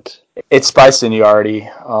Pilot. It's by seniority.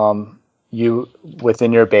 You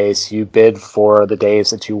within your base, you bid for the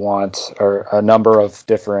days that you want, or a number of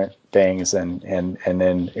different things, and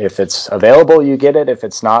then if it's available, you get it. If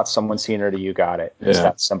it's not, someone senior to you got it. It's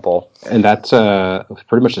that simple. And that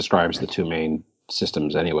pretty much describes the two main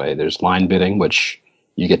systems anyway. There's line bidding, which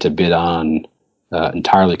you get to bid on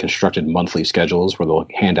entirely constructed monthly schedules, where they'll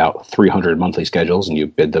hand out 300 monthly schedules, and you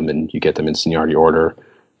bid them and you get them in seniority order.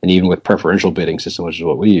 And even with preferential bidding system, which is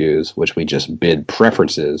what we use, which we just bid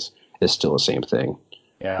preferences, is still the same thing.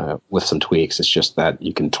 Yeah. With some tweaks. It's just that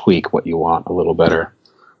you can tweak what you want a little better.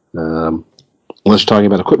 Unless you're talking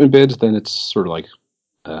about equipment bids, then it's sort of like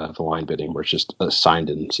the line bidding, where it's just assigned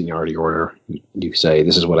in seniority order. You say,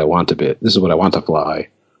 this is what I want to bid. This is what I want to fly,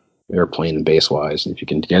 airplane and base wise. And if you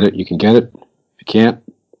can get it, you can get it. If you can't,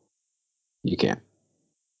 you can't.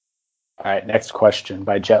 All right, next question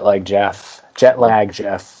by Jetlag Jeff. Jetlag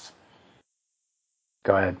Jeff.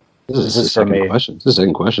 Go ahead. This is for me. Question. This is the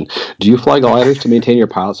second question. Do you fly gliders to maintain your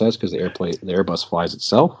pilot status because the Airbus flies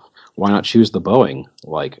itself? Why not choose the Boeing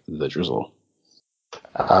like the Drizzle?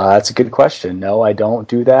 That's a good question. No, I don't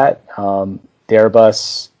do that. The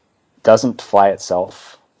Airbus doesn't fly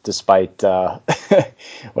itself, despite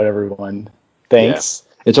what everyone thinks. Yeah.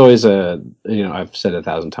 It's always I've said it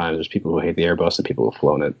 1,000 times. There's people who hate the Airbus and people who've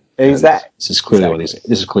flown it. Exactly. This is clearly this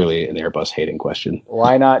is clearly an Airbus hating question.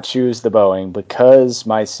 Why not choose the Boeing? Because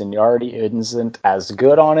my seniority isn't as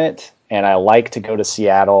good on it, and I like to go to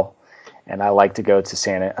Seattle, and I like to go to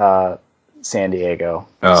San Diego.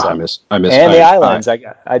 Oh, so, I miss the islands.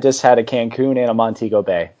 I just had a Cancun and a Montego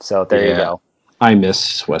Bay. So there you go. I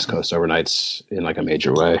miss West Coast overnights in like a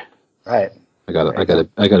major way. Right. I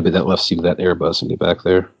gotta be that left seat of that Airbus and get back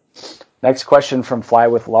there. Next question from Fly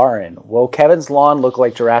with Lauren. Will Kevin's lawn look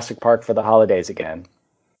like Jurassic Park for the holidays again?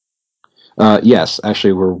 Yes,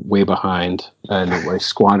 actually, we're way behind, and I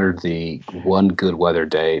squandered the one good weather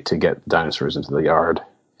day to get dinosaurs into the yard.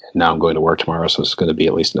 Now I'm going to work tomorrow, so it's going to be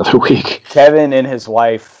at least another week. Kevin and his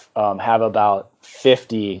wife have about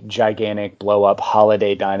 50 gigantic blow-up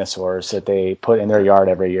holiday dinosaurs that they put in their yard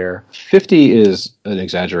every year. 50 is an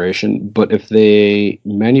exaggeration, but if they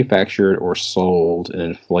manufactured or sold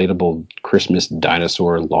an inflatable Christmas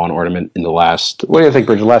dinosaur lawn ornament in the last, what do you think,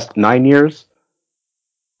 Bridget, the last 9 years?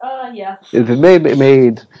 Yeah. If it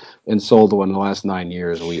made and sold one in the last 9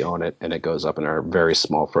 years, we own it, and it goes up in our very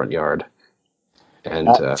small front yard. And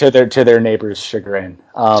to their neighbor's chagrin.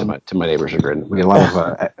 To my neighbor's chagrin, we get a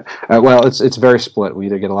lot of. Well, it's very split. We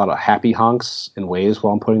either get a lot of happy honks and waves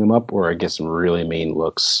while I'm putting them up, or I get some really mean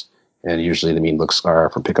looks. And usually, the mean looks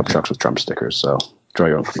are from pickup trucks with Trump stickers. So draw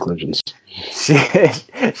your own conclusions.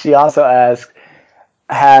 She also asked,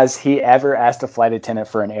 has he ever asked a flight attendant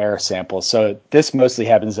for an air sample? So this mostly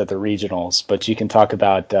happens at the regionals, but you can talk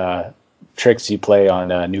about tricks you play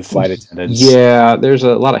on new flight attendants. Yeah, there's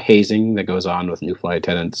a lot of hazing that goes on with new flight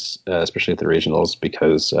attendants, especially at the regionals,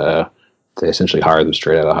 because they essentially hire them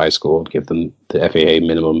straight out of high school, give them the FAA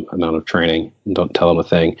minimum amount of training, and don't tell them a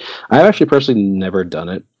thing. I've actually personally never done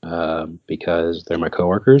it because they're my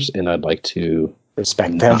coworkers, and I'd like to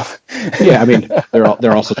respect them. Yeah, I mean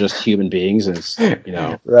they're also just human beings, and it's,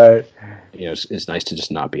 right. It's nice to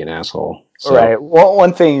just not be an asshole. So, right. Well,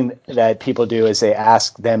 one thing that people do is they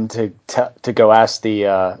ask them to go ask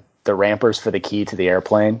the rampers for the key to the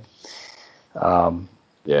airplane.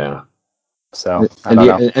 Yeah. So I don't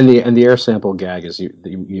know. And the air sample gag is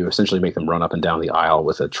you essentially make them run up and down the aisle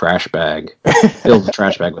with a trash bag, filled the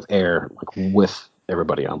trash bag with air, like with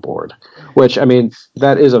everybody on board. Which, I mean,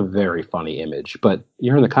 that is a very funny image, but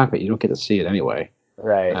you're in the cockpit, you don't get to see it anyway.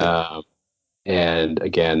 Right. And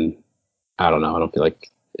again, I don't know. I don't feel like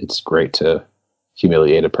it's great to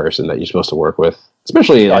humiliate a person that you're supposed to work with.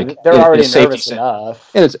 especially Yeah, like they're in already a safety nervous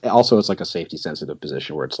enough. and it's like a safety sensitive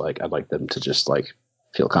position where it's like I'd like them to just like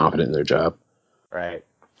feel confident in their job. Right.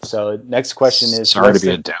 So next question is, Sorry to be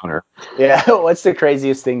a downer. yeah, what's the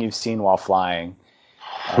craziest thing you've seen while flying?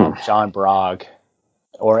 John Bragg,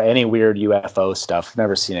 or any weird UFO stuff.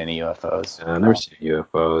 Never seen any UFOs. I've never seen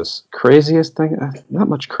UFOs. Craziest thing? Not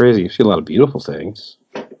much crazy. You see a lot of beautiful things.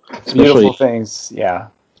 Beautiful things, yeah.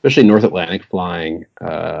 Especially North Atlantic flying.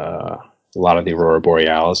 A lot of the Aurora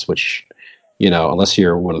Borealis, which, unless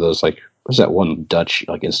you're one of those, like, what's that one Dutch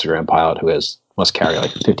like Instagram pilot who must carry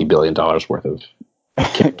like $50 billion worth of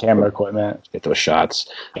camera equipment. Get those shots.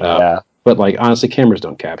 Yeah. But like honestly, cameras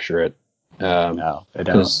don't capture it. No, they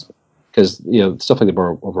don't. Because stuff like the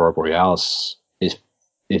Aurora Borealis is,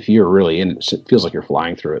 if you're really in it, it feels like you're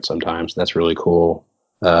flying through it sometimes. That's really cool.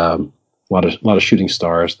 A lot of shooting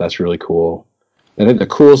stars. That's really cool. I think the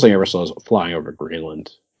coolest thing I ever saw was flying over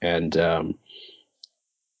Greenland, and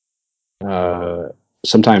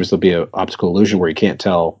sometimes there'll be an optical illusion where you can't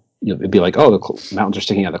tell. It'd be like, oh, the mountains are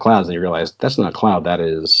sticking out of the clouds, and you realize that's not a cloud. That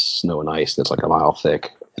is snow and ice. That's like a mile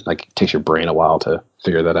thick. Like it takes your brain a while to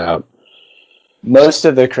figure that out. Most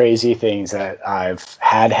of the crazy things that I've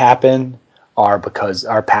had happen are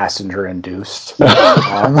passenger induced. Yeah.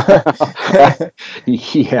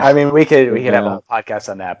 I mean, we could have a podcast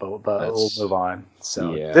on that, but we'll move on.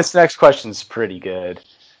 So This next question is pretty good.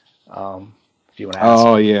 If you want to ask.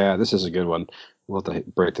 Oh yeah, this is a good one. We'll have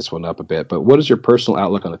to break this one up a bit. But what is your personal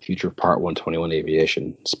outlook on the future of Part 121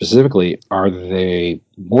 aviation? Specifically, are they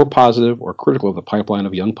more positive or critical of the pipeline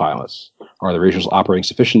of young pilots? Are the regionals operating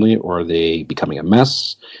sufficiently, or are they becoming a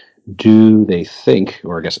mess? Do they think,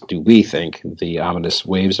 or I guess do we think, the ominous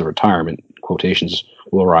waves of retirement, quotations,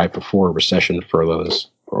 will arrive before recession, furloughs,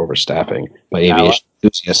 or overstaffing by aviation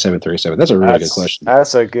enthusiasts 737? That's a really good question.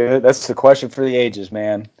 That's the question for the ages,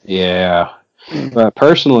 man. Yeah. But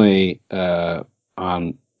personally,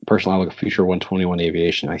 on personal outlook of future 121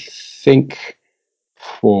 aviation, I think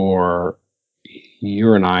for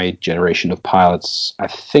you and I generation of pilots, I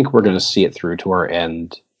think we're going to see it through to our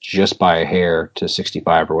end just by a hair to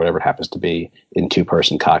 65 or whatever it happens to be in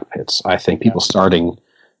two-person cockpits. I think people starting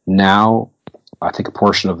now, I think a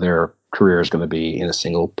portion of their career is going to be in a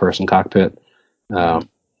single-person cockpit.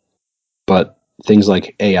 But things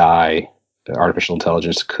like AI, artificial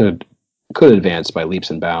intelligence, could advance by leaps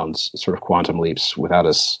and bounds, sort of quantum leaps, without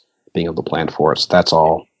us being able to plan for it. So that's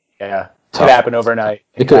all. Yeah, it could happen overnight.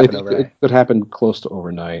 It could happen close to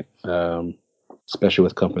overnight, especially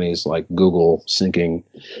with companies like Google sinking,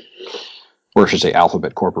 or I should say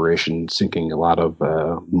Alphabet Corporation sinking a lot of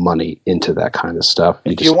money into that kind of stuff.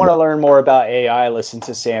 If you want to learn more about AI, listen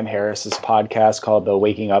to Sam Harris's podcast called the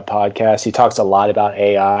Waking Up Podcast. He talks a lot about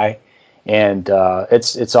AI. And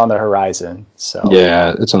it's on the horizon. So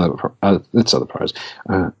yeah, it's on the horizon. It's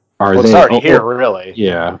already here, really.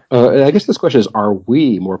 Yeah. I guess this question is: are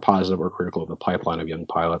we more positive or critical of the pipeline of young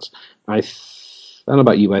pilots? I don't know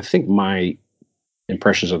about you. I think my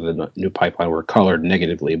impressions of the new pipeline were colored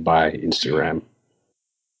negatively by Instagram.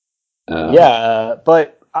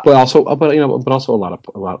 But also a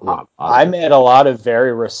lot. I met a lot of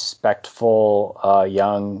very respectful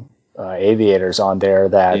young aviators on there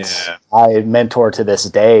that I mentor to this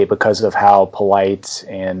day because of how polite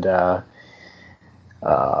and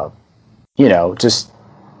just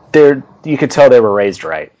you could tell they were raised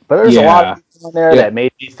right. But there's a lot of people on there that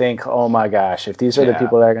made me think, oh my gosh, if these are the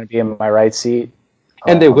people that are going to be in my right seat.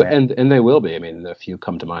 And they will be. I mean, a few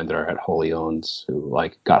come to mind that are at wholly owns who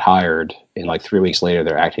like got hired, and like 3 weeks later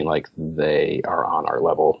they're acting like they are on our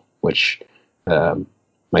level, which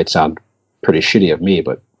might sound pretty shitty of me,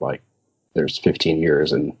 but like there's 15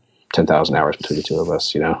 years and 10,000 hours between the two of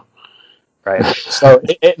us, Right. So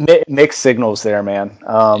it mixed signals there, man.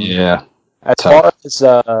 As far as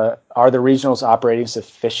are the regionals operating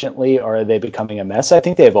sufficiently, or are they becoming a mess? I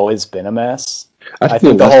think they've always been a mess. I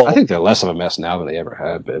think they're less of a mess now than they ever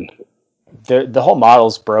have been. The whole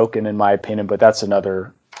model's broken, in my opinion, but that's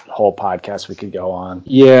another whole podcast we could go on.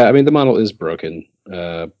 Yeah, I mean, the model is broken,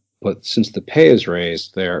 but since the pay is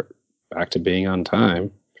raised, they're back to being on time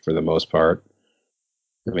for the most part.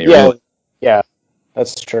 I mean, yeah,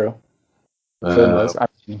 that's true.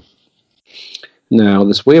 Now,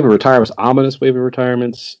 this wave of retirements, ominous wave of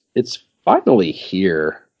retirements, it's finally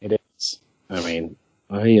here. It is. I mean,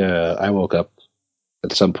 I woke up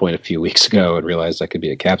at some point a few weeks ago and realized I could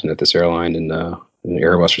be a captain at this airline in an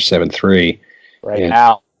Airbus or 73.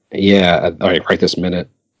 Now. Yeah, right this minute,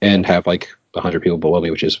 and have like 100 people below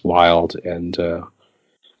me, which is wild and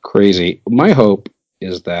crazy. My hope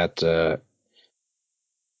is that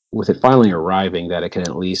with it finally arriving, that it can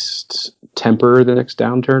at least temper the next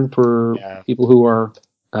downturn for Yeah. people who are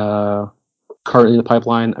currently in the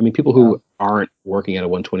pipeline. I mean, people who aren't working at a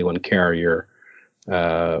 121 carrier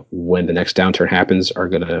when the next downturn happens are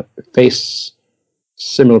going to face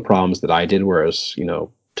similar problems that I did, whereas,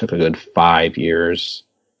 took a good 5 years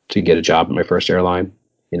to get a job at my first airline,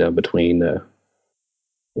 between,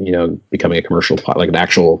 becoming a commercial pilot, like an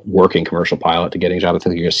actual working commercial pilot, to getting a job. I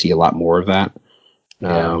think you're going to see a lot more of that.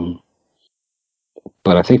 Yeah.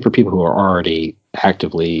 But I think for people who are already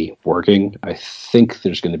actively working, I think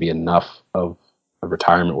there's going to be enough of a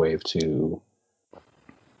retirement wave to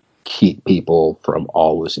keep people from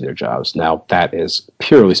all losing their jobs. Now, that is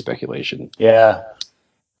purely speculation. Yeah.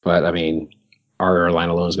 But, I mean, our airline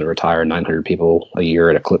alone is going to retire 900 people a year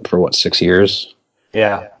at a clip for, 6 years?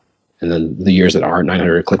 Yeah. And then the years that aren't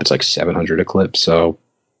 900 a clip, it's like 700 a clip. So,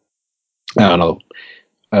 I don't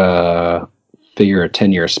know. Figure a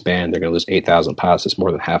 10-year span, they're going to lose 8,000 pilots. It's more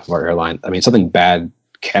than half of our airline. I mean, something bad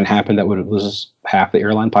can happen that would lose half the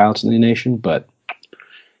airline pilots in the nation, but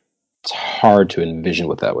it's hard to envision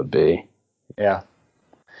what that would be. Yeah.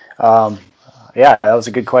 That was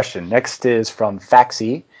a good question. Next is from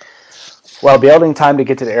Faxi. While building time to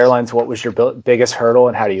get to the airlines, what was your biggest hurdle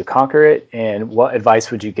and how do you conquer it? And what advice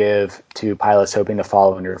would you give to pilots hoping to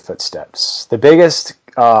follow in your footsteps? The biggest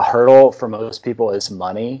hurdle for most people is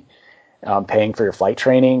money. Paying for your flight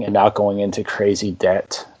training and not going into crazy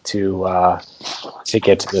debt to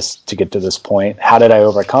get to this point. How did I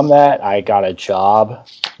overcome that? I got a job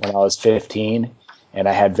when I was 15, and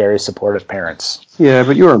I had very supportive parents. Yeah,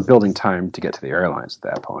 but you weren't building time to get to the airlines at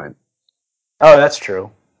that point. Oh, that's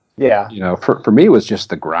true. Yeah. For me, it was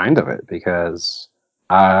just the grind of it, because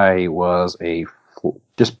I was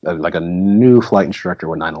like a new flight instructor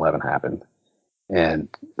when 9/11 happened, and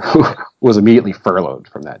was immediately furloughed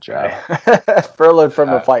from that job. Furloughed from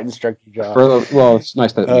a flight instructor job. Well, it's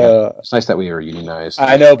nice that we were unionized.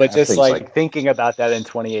 I know, but just like thinking about that in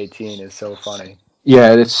 2018 is so funny.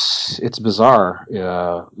 Yeah, it's bizarre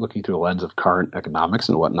looking through the lens of current economics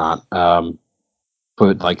and whatnot.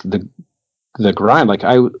 But like the grind, like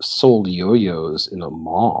I sold yo-yos in a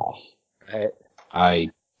mall. Right.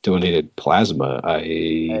 I donated plasma.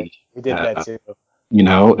 We did that too.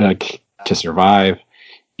 Like to survive.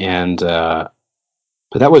 And but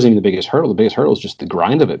that wasn't even the biggest hurdle. The biggest hurdle is just the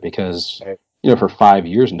grind of it, because for 5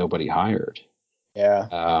 years nobody hired. Yeah.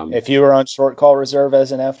 If you were on short call reserve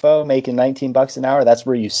as an FO making $19 an hour, that's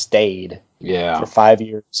where you stayed. Yeah. For 5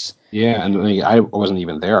 years. Yeah, and I wasn't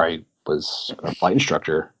even there. I was a flight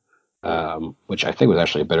instructor, which I think was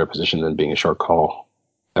actually a better position than being a short call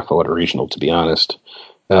FO at a regional, to be honest.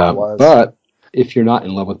 But if you're not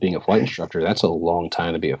in love with being a flight instructor, that's a long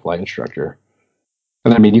time to be a flight instructor.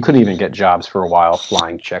 And I mean, you couldn't even get jobs for a while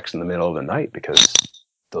flying checks in the middle of the night, because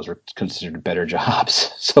those were considered better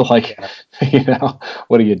jobs. So, like,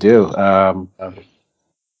 what do you do?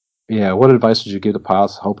 What advice would you give to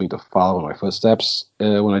pilots hoping to follow in my footsteps?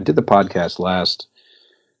 When I did the podcast last,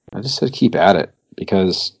 I just said keep at it,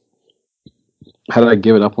 because had I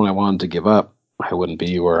given up when I wanted to give up, I wouldn't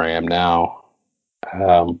be where I am now.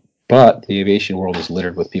 But the aviation world is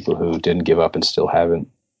littered with people who didn't give up and still haven't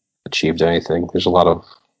achieved anything. There's a lot of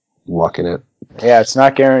luck in it. Yeah, it's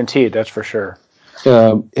not guaranteed, that's for sure.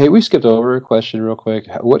 Hey, we skipped over a question real quick.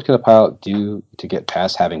 What can a pilot do to get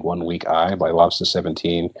past having one weak eye? By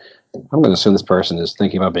Lobster17. I'm going to assume this person is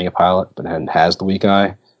thinking about being a pilot, but has the weak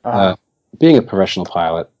eye. Being a professional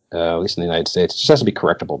pilot, at least in the United States, just has to be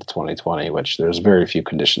correctable to 2020, which there's very few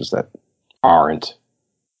conditions that aren't.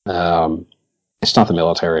 It's not the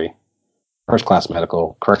military. First class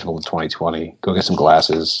medical, correctable to 2020. Go get some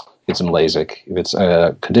glasses, get some LASIK. If it's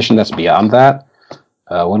a condition that's beyond that,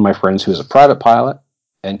 one of my friends who is a private pilot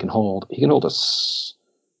and he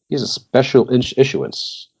has a special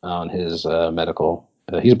issuance on his medical.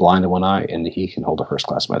 He's blind in one eye, and he can hold a first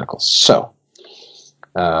class medical. So,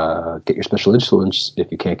 get your special issuance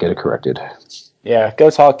if you can't get it corrected. Yeah, go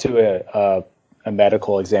talk to a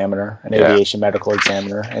medical examiner, an aviation medical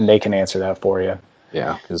examiner, and they can answer that for you.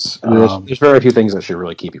 Yeah, because there's very few things that should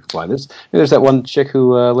really keep you from flying. There's that one chick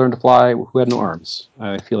who learned to fly who had no arms.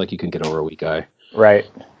 I feel like you can get over a weak eye. Right.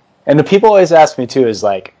 And the people always ask me too is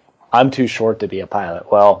like, I'm too short to be a pilot.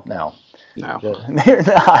 Well, no. They're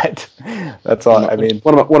not. That's all. I mean,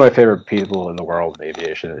 one of my favorite people in the world in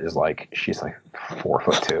aviation is she's like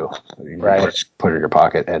 4'2". Right. Put her in your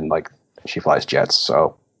pocket, and like she flies jets.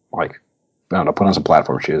 So like, I don't know, put on some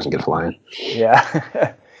platform shoes and get flying.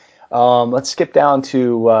 Yeah. Let's skip down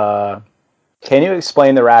to Can you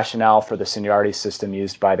explain the rationale for the seniority system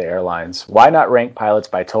used by the airlines? Why not rank pilots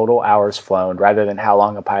by total hours flown rather than how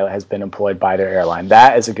long a pilot has been employed by their airline?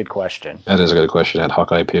 That is a good question. That is a good question at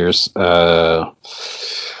Hawkeye Pierce. I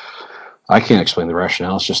can't explain the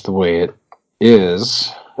rationale. It's just the way it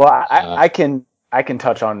is. Well, I can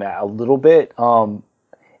touch on that a little bit.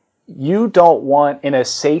 You don't want, in a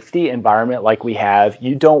safety environment like we have,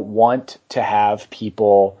 you don't want to have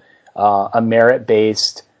people a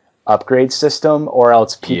merit-based upgrade system, or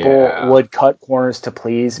else people would cut corners to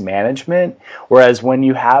please management. Whereas when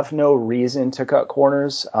you have no reason to cut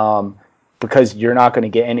corners, because you're not going to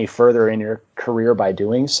get any further in your career by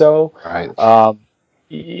doing so, right.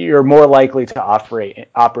 You're more likely to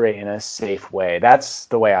operate in a safe way. That's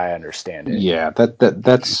the way I understand it. Yeah,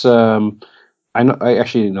 that's. I know. I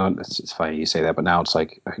actually know. It's funny you say that, but now it's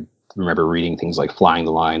like I remember reading things like Flying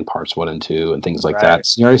the Line, parts 1 and 2, and things like that.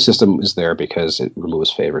 Seniority system is there because it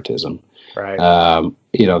removes favoritism. Right.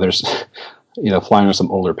 There's, flying with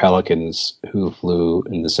some older Pelicans who flew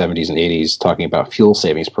in the 70s and 80s, talking about fuel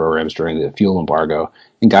savings programs during the fuel embargo,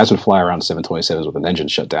 and guys would fly around 727s with an engine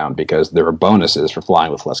shut down because there were bonuses for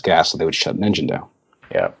flying with less gas, so they would shut an engine down.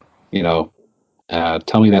 Yeah.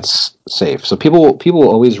 Tell me that's safe. So people will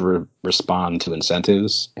always respond to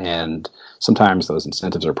incentives, and sometimes those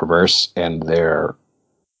incentives are perverse, and their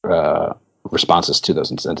responses to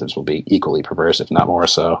those incentives will be equally perverse, if not more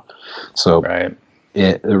so. So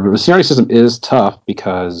the seniority system is tough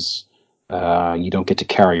because you don't get to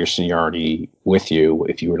carry your seniority with you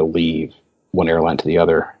if you were to leave one airline to the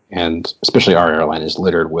other, and especially our airline is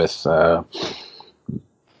littered with the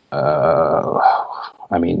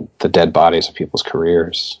dead bodies of people's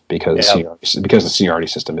careers because the seniority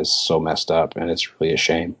system is so messed up, and it's really a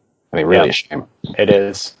shame. I mean, really a shame. It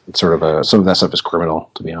is. It's sort of some of that stuff is criminal,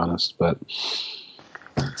 to be honest. But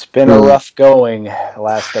it's been a rough going the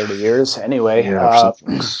last 30 years. Anyway,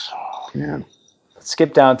 let's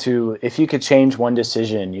skip down to, if you could change one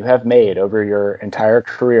decision you have made over your entire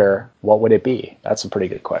career, what would it be? That's a pretty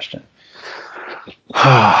good question.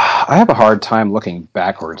 I have a hard time looking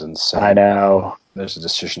backwards and saying, I know. There's a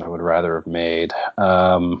decision I would rather have made.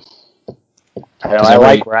 I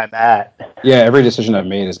like where I'm at. Yeah, every decision I've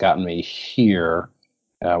made has gotten me here,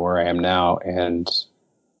 where I am now, and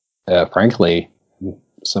frankly,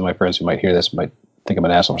 some of my friends who might hear this might think I'm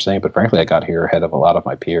an asshole for saying it, but frankly, I got here ahead of a lot of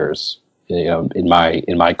my peers. In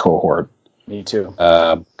my cohort. Me too.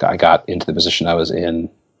 I got into the position I was in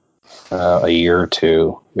a year or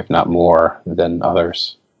two, if not more, than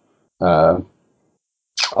others.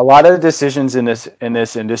 A lot of decisions in this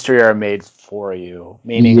industry are made for you,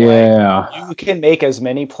 meaning like you can make as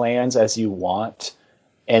many plans as you want,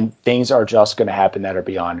 and things are just going to happen that are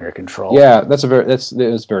beyond your control. Yeah, that's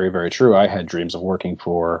very, very true. I had dreams of working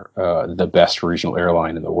for the best regional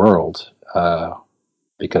airline in the world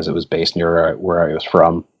because it was based near where I was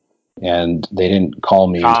from, and they didn't call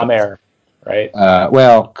me. Comair, right?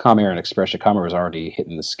 Comair and Express. Comair was already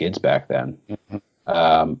hitting the skids back then.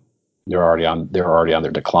 Mm-hmm. They were already on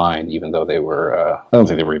their decline, even though they were. I don't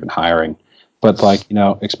think they were even hiring. But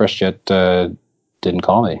ExpressJet didn't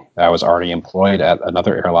call me. I was already employed at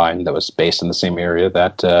another airline that was based in the same area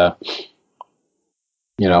that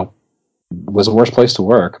was a worse place to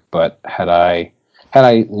work. But had I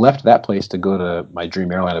left that place to go to my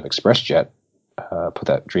dream airline of ExpressJet, put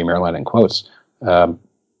that dream airline in quotes, I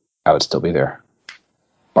would still be there.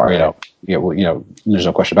 There's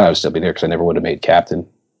no question about it. I would still be there because I never would have made captain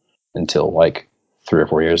until like 3 or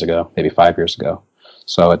 4 years ago, maybe 5 years ago.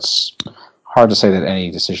 So it's hard to say that any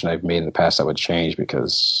decision I've made in the past I would change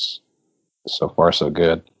because so far so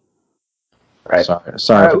good. Right.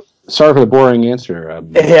 Sorry for the boring answer.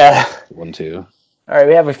 1, 2. All right,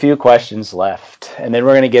 we have a few questions left, and then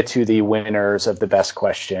we're going to get to the winners of the best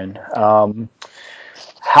question.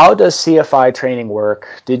 How does CFI training work?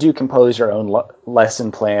 Did you compose your own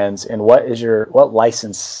lesson plans, and what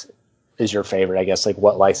license is your favorite? I guess, like,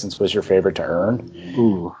 what license was your favorite to earn?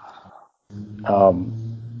 Ooh.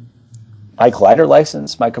 My glider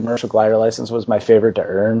license, my commercial glider license, was my favorite to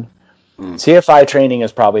earn. CFI training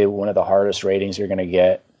is probably one of the hardest ratings you're going to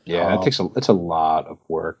get. Yeah, it's a lot of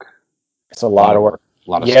work. It's a lot of work.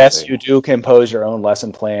 Yes, you do compose your own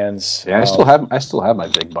lesson plans. Yeah, I still have my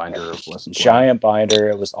big binder of lesson plans. Giant binder.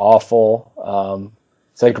 It was awful.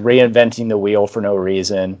 It's like reinventing the wheel for no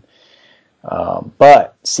reason.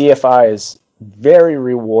 But CFI is very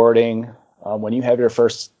rewarding. When you have your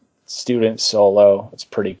first student solo, it's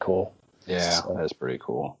pretty cool. Yeah, that's pretty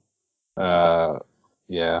cool.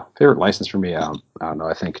 Favorite license for me, I don't know.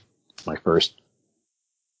 I think my first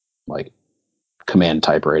command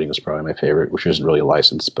type rating was probably my favorite, which isn't really a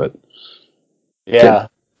license, but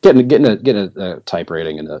Getting a type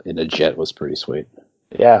rating in a jet was pretty sweet.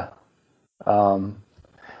 Yeah.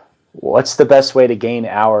 What's the best way to gain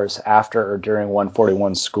hours after or during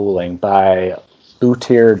 141 schooling? By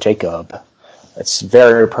Bootir Jacob. It's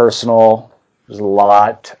very personal. There's a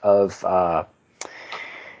lot of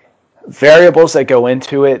variables that go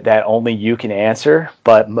into it that only you can answer,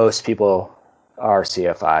 but most people are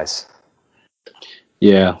CFIs.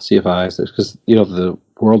 Yeah, CFIs, because the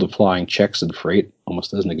world of flying checks and freight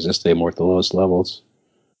almost doesn't exist anymore at the lowest levels.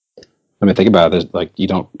 I mean, think about it. Like they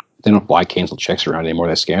don't fly canceled checks around anymore.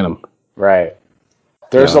 They scan them. Right.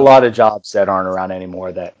 There's a lot of jobs that aren't around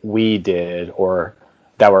anymore that we did or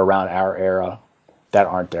that were around our era that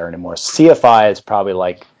aren't there anymore. CFI is probably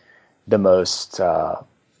like the most.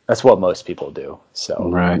 That's what most people do. So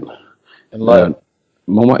right. And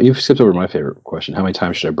you've skipped over my favorite question. How many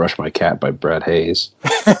times should I brush my cat? By Brad Hayes.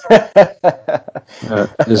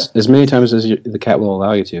 As many times as the cat will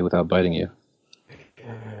allow you to without biting you.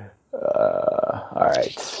 All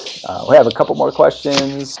right. We have a couple more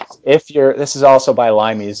questions. This is also by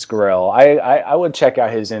Limey's Grill. I would check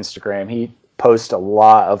out his Instagram. He posts a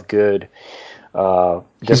lot of good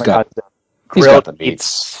He's got the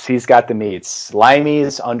meats. He's got the meats.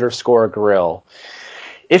 Limey's_grill.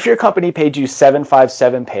 If your company paid you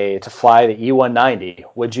 $757 pay to fly the E190,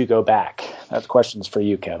 would you go back? That question's for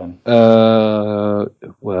you, Kevin. Well,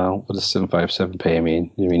 what does 757 pay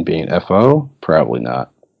mean? You mean being an FO? Probably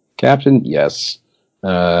not. Captain? Yes.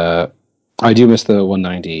 I do miss the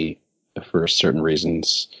 190 for certain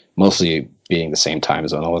reasons, mostly being the same time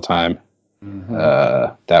zone all the time.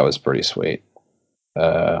 Mm-hmm. That was pretty sweet.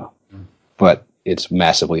 But it's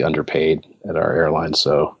massively underpaid at our airline,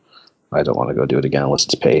 so I don't want to go do it again unless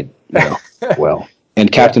it's paid well.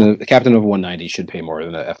 And captain of 190 should pay more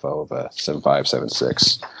than a FO of a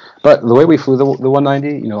 7576. But the way we flew the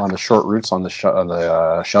 190, on the short routes on the shuttle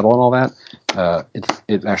and all that,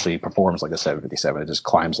 it actually performs like a 757. It just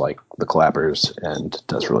climbs like the clappers and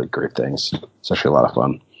does really great things. It's actually a lot of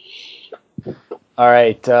fun. All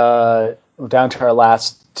right, down to our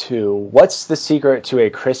last two. What's the secret to a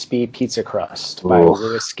crispy pizza crust? By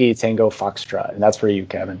Whiskey Tango Foxtrot, and that's for you,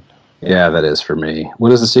 Kevin. Yeah, that is for me.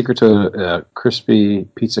 What is the secret to a crispy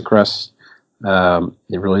pizza crust? It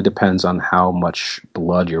really depends on how much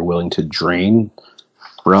blood you're willing to drain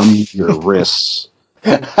from your wrists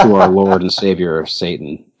to our Lord and Savior,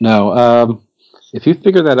 Satan. No, if you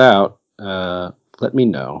figure that out, let me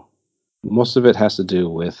know. Most of it has to do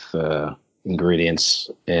with ingredients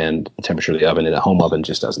and the temperature of the oven, and a home oven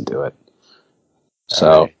just doesn't do it.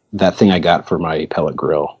 So that thing I got for my pellet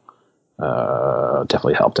grill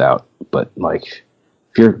definitely helped out. But like,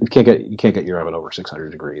 you can't get your oven over 600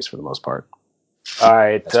 degrees for the most part. All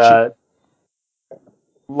right.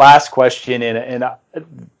 Last question, and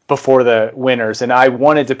before the winners, and I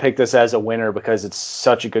wanted to pick this as a winner because it's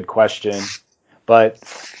such a good question. But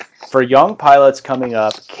for young pilots coming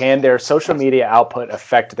up, can their social media output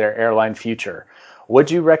affect their airline future?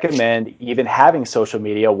 Would you recommend even having social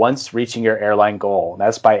media once reaching your airline goal? And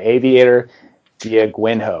that's by Aviator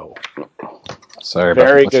Diaguinho. Sorry about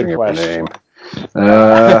very good question.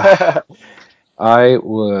 I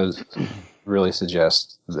would really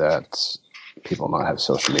suggest that people not have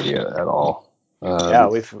social media at all. I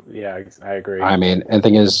agree. I mean, and the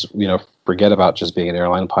thing is, forget about just being an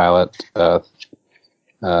airline pilot.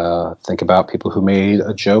 Think about people who made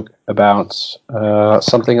a joke about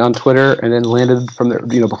something on Twitter and then landed from their,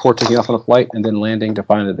 before taking off on a flight and then landing to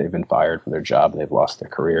find that they've been fired from their job and they've lost their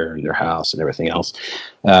career and their house and everything else.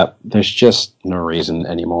 There's just no reason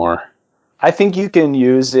anymore. I think you can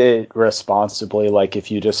use it responsibly, like if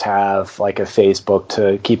you just have like a Facebook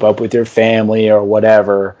to keep up with your family or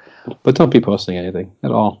whatever. But don't be posting anything at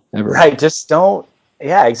all, ever. Right, just don't.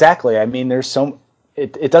 Yeah, exactly. I mean,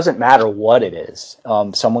 it doesn't matter what it is.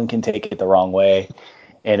 Someone can take it the wrong way,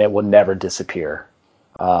 and it will never disappear.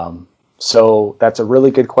 So that's a really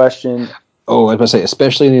good question. Oh, I was going to say,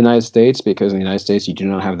 especially in the United States, because in the United States, you do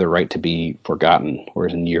not have the right to be forgotten,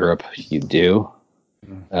 whereas in Europe, you do.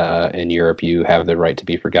 In Europe, you have the right to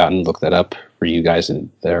be forgotten. Look that up for you guys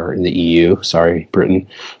that are in the EU. Sorry, Britain.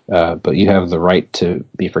 But you have the right to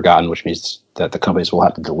be forgotten, which means that the companies will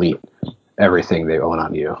have to delete everything they own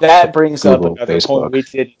on you. That brings Google, up another Facebook. point we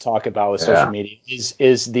didn't talk about with social media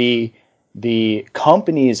is the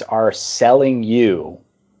companies are selling you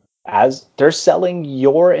as they're selling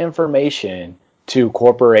your information to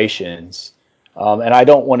corporations. And I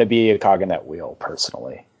don't want to be a cog in that wheel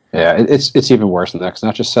personally. Yeah, it's even worse than that. It's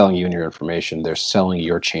not just selling you and your information; they're selling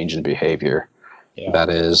your change in behavior. Yeah. That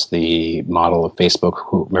is the model of Facebook.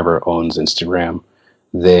 Whoever owns Instagram,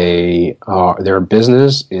 Their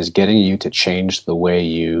business is getting you to change the way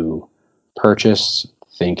you purchase,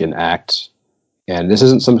 think, and act. And this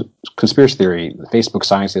isn't some conspiracy theory. The Facebook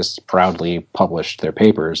scientists proudly published their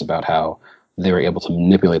papers about how they were able to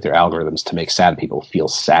manipulate their algorithms to make sad people feel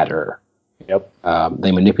sadder. Yep.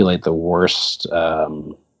 They manipulate the worst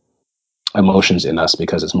emotions in us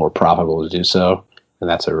because it's more profitable to do so, and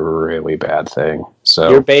that's a really bad thing. So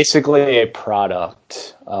you're basically a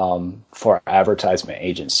product for advertisement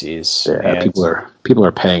agencies. yeah, And people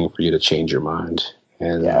are paying for you to change your mind,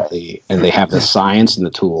 and they have the science and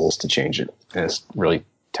the tools to change it, and it's really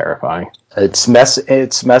terrifying.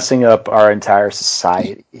 it's messing up our entire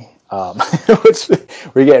society. Which,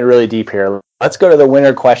 we're getting really deep here. Let's go to the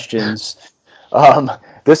winner questions.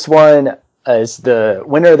 This one is the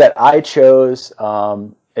winner that I chose.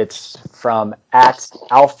 It's from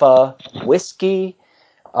 @Alpha Whiskey.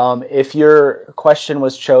 If your question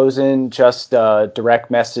was chosen, just direct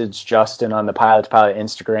message Justin on the Pilot to Pilot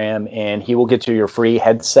Instagram, and he will get you your free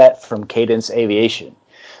headset from Cadence Aviation.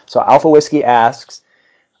 So Alpha Whiskey asks,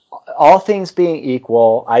 all things being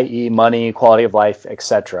equal, i.e. money, quality of life,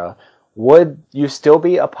 etc., would you still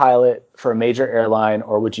be a pilot for a major airline,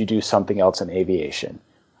 or would you do something else in aviation?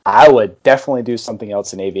 I would definitely do something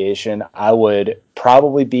else in aviation. I would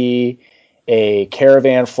probably be a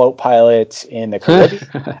caravan float pilot in the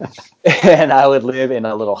Caribbean, and I would live in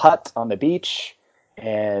a little hut on the beach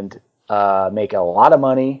and make a lot of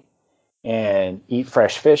money and eat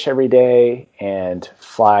fresh fish every day and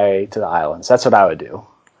fly to the islands. That's what I would do.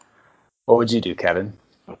 What would you do, Kevin?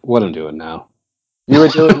 What I'm doing now. You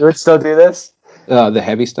would still do this? The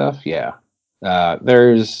heavy stuff, yeah.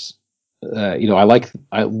 There's, one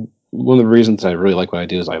of the reasons I really like what I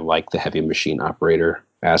do is I like the heavy machine operator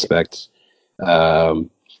aspect. And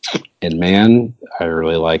man, I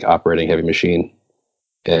really like operating heavy machine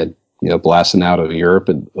and, blasting out of Europe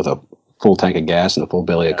with a full tank of gas and a full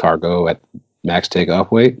belly of cargo at max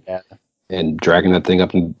takeoff weight, and dragging that thing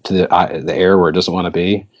up into the air where it doesn't want to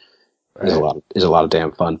be is a lot of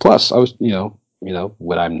damn fun. Plus, I was,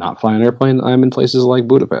 when I'm not flying an airplane, I'm in places like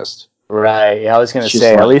Budapest. Right. Yeah, I was going to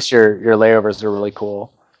say, at least your layovers are really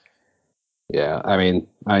cool. Yeah, I mean,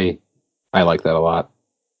 I like that a lot.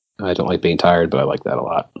 I don't like being tired, but I like that a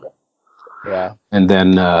lot. Yeah. And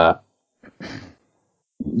then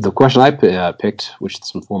the question I picked, which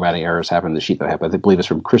some formatting errors happened in the sheet that I have, I believe is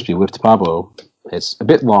from Crispy Whipped Pablo. It's a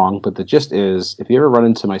bit long, but the gist is, if you ever run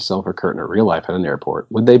into myself or Kurt in real life at an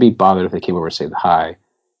airport, would they be bothered if they came over to say hi?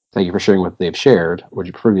 Thank you for sharing what they've shared. Or would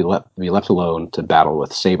you prefer to be left alone to battle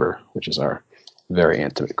with Sabre, which is our very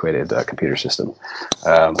antiquated computer system?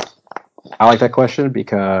 I like that question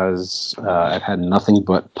because I've had nothing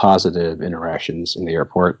but positive interactions in the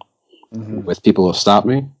airport with people who have stopped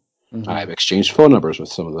me. I've exchanged phone numbers with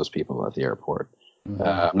some of those people at the airport.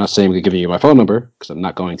 I'm not saying we're giving you my phone number because I'm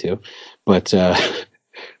not going to, but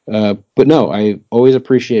no, I always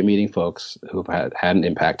appreciate meeting folks who've had an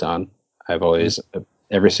impact on. I've always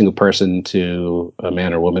every single person, to a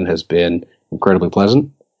man or woman, has been incredibly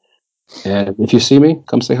pleasant. And if you see me,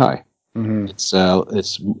 come say hi. It's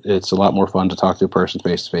a lot more fun to talk to a person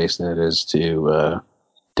face to face than it is to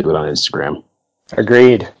do it on Instagram.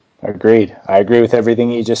 Agreed. I agree with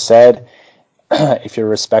everything you just said. If you're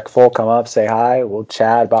respectful, come up, say hi. We'll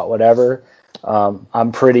chat about whatever.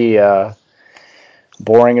 I'm pretty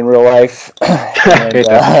boring in real life, and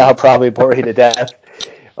I'll probably bore you to death.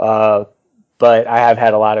 But I have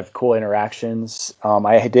had a lot of cool interactions.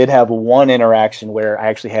 I did have one interaction where I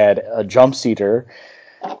actually had a jump seater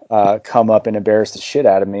come up and embarrass the shit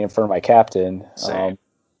out of me in front of my captain,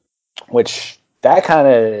 which that kind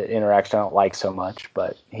of interaction I don't like so much.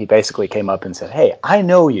 But he basically came up and said, "Hey, I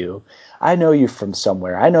know you from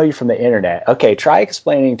somewhere. I know you from the internet. Okay, try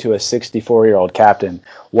explaining to a 64-year-old captain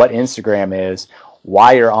what Instagram is,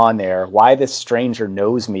 why you're on there, why this stranger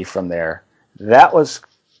knows me from there." That was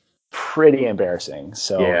pretty embarrassing.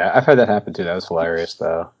 So yeah, I've had that happen too. That was hilarious,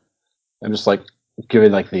 though. I'm just like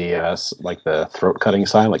giving the throat cutting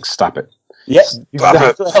sign, like stop it. yeah,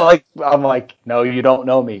 exactly. I'm like, no, you don't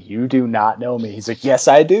know me. You do not know me. He's like, yes,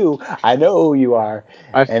 I do. I know who you are.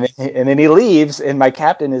 And then he leaves, and my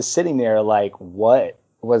captain is sitting there like, what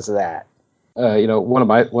was that? One of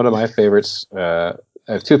my favorites. I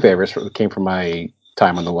have two favorites that came from my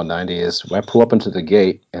time on the 190. Is when I pull up into the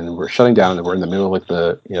gate and we're shutting down, and we're in the middle of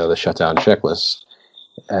the shutdown checklist,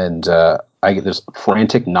 and I get this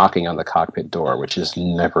frantic knocking on the cockpit door, which is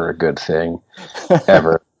never a good thing,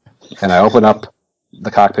 ever. And I open up,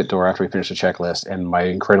 the cockpit door after we finished the checklist, and my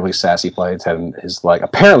incredibly sassy flight attendant is like,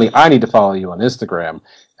 apparently I need to follow you on Instagram.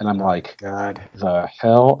 And I'm like, God. the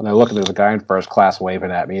hell? And I look, and there's a guy in first class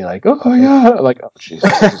waving at me like, oh yeah. Like, oh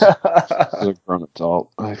Jesus. This is a grown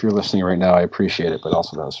adult. If you're listening right now, I appreciate it, but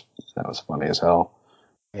also that was funny as hell.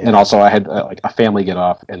 Yeah. And also, I had like a family get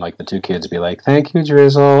off, and like the two kids be like, "Thank you,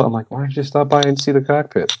 Drizzle." I'm like, "Why don't you stop by and see the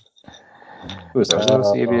cockpit?" Who was that? Was that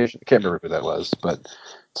the aviation? I can't remember who that was, but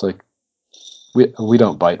it's like we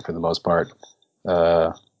don't bite for the most part,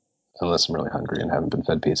 unless I'm really hungry and haven't been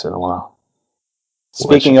fed pizza in a while.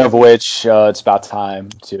 Speaking of which, it's about time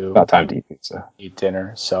to eat pizza. Eat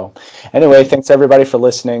dinner. So, anyway, thanks everybody for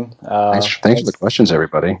listening. Thanks for the questions,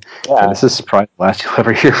 everybody. Yeah. And this is probably the last you'll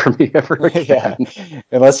ever hear from me ever again. Yeah.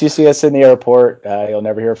 Unless you see us in the airport, you'll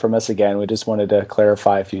never hear from us again. We just wanted to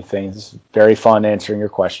clarify a few things. Very fun answering your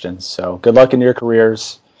questions. So, good luck in your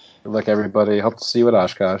careers. Good luck, everybody. Hope to see you at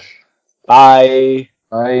Oshkosh. Bye.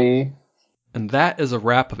 Bye. And that is a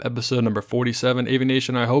wrap of episode number 47.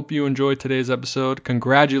 Aviation, I hope you enjoyed today's episode.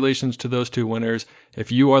 Congratulations to those two winners.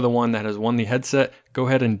 If you are the one that has won the headset, go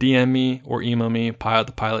ahead and DM me or email me,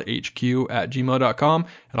 pilotthepilothq@gmail.com,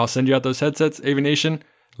 and I'll send you out those headsets. Aviation,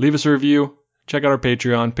 leave us a review. Check out our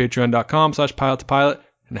Patreon, patreon.com/pilotthepilot,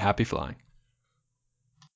 and happy flying.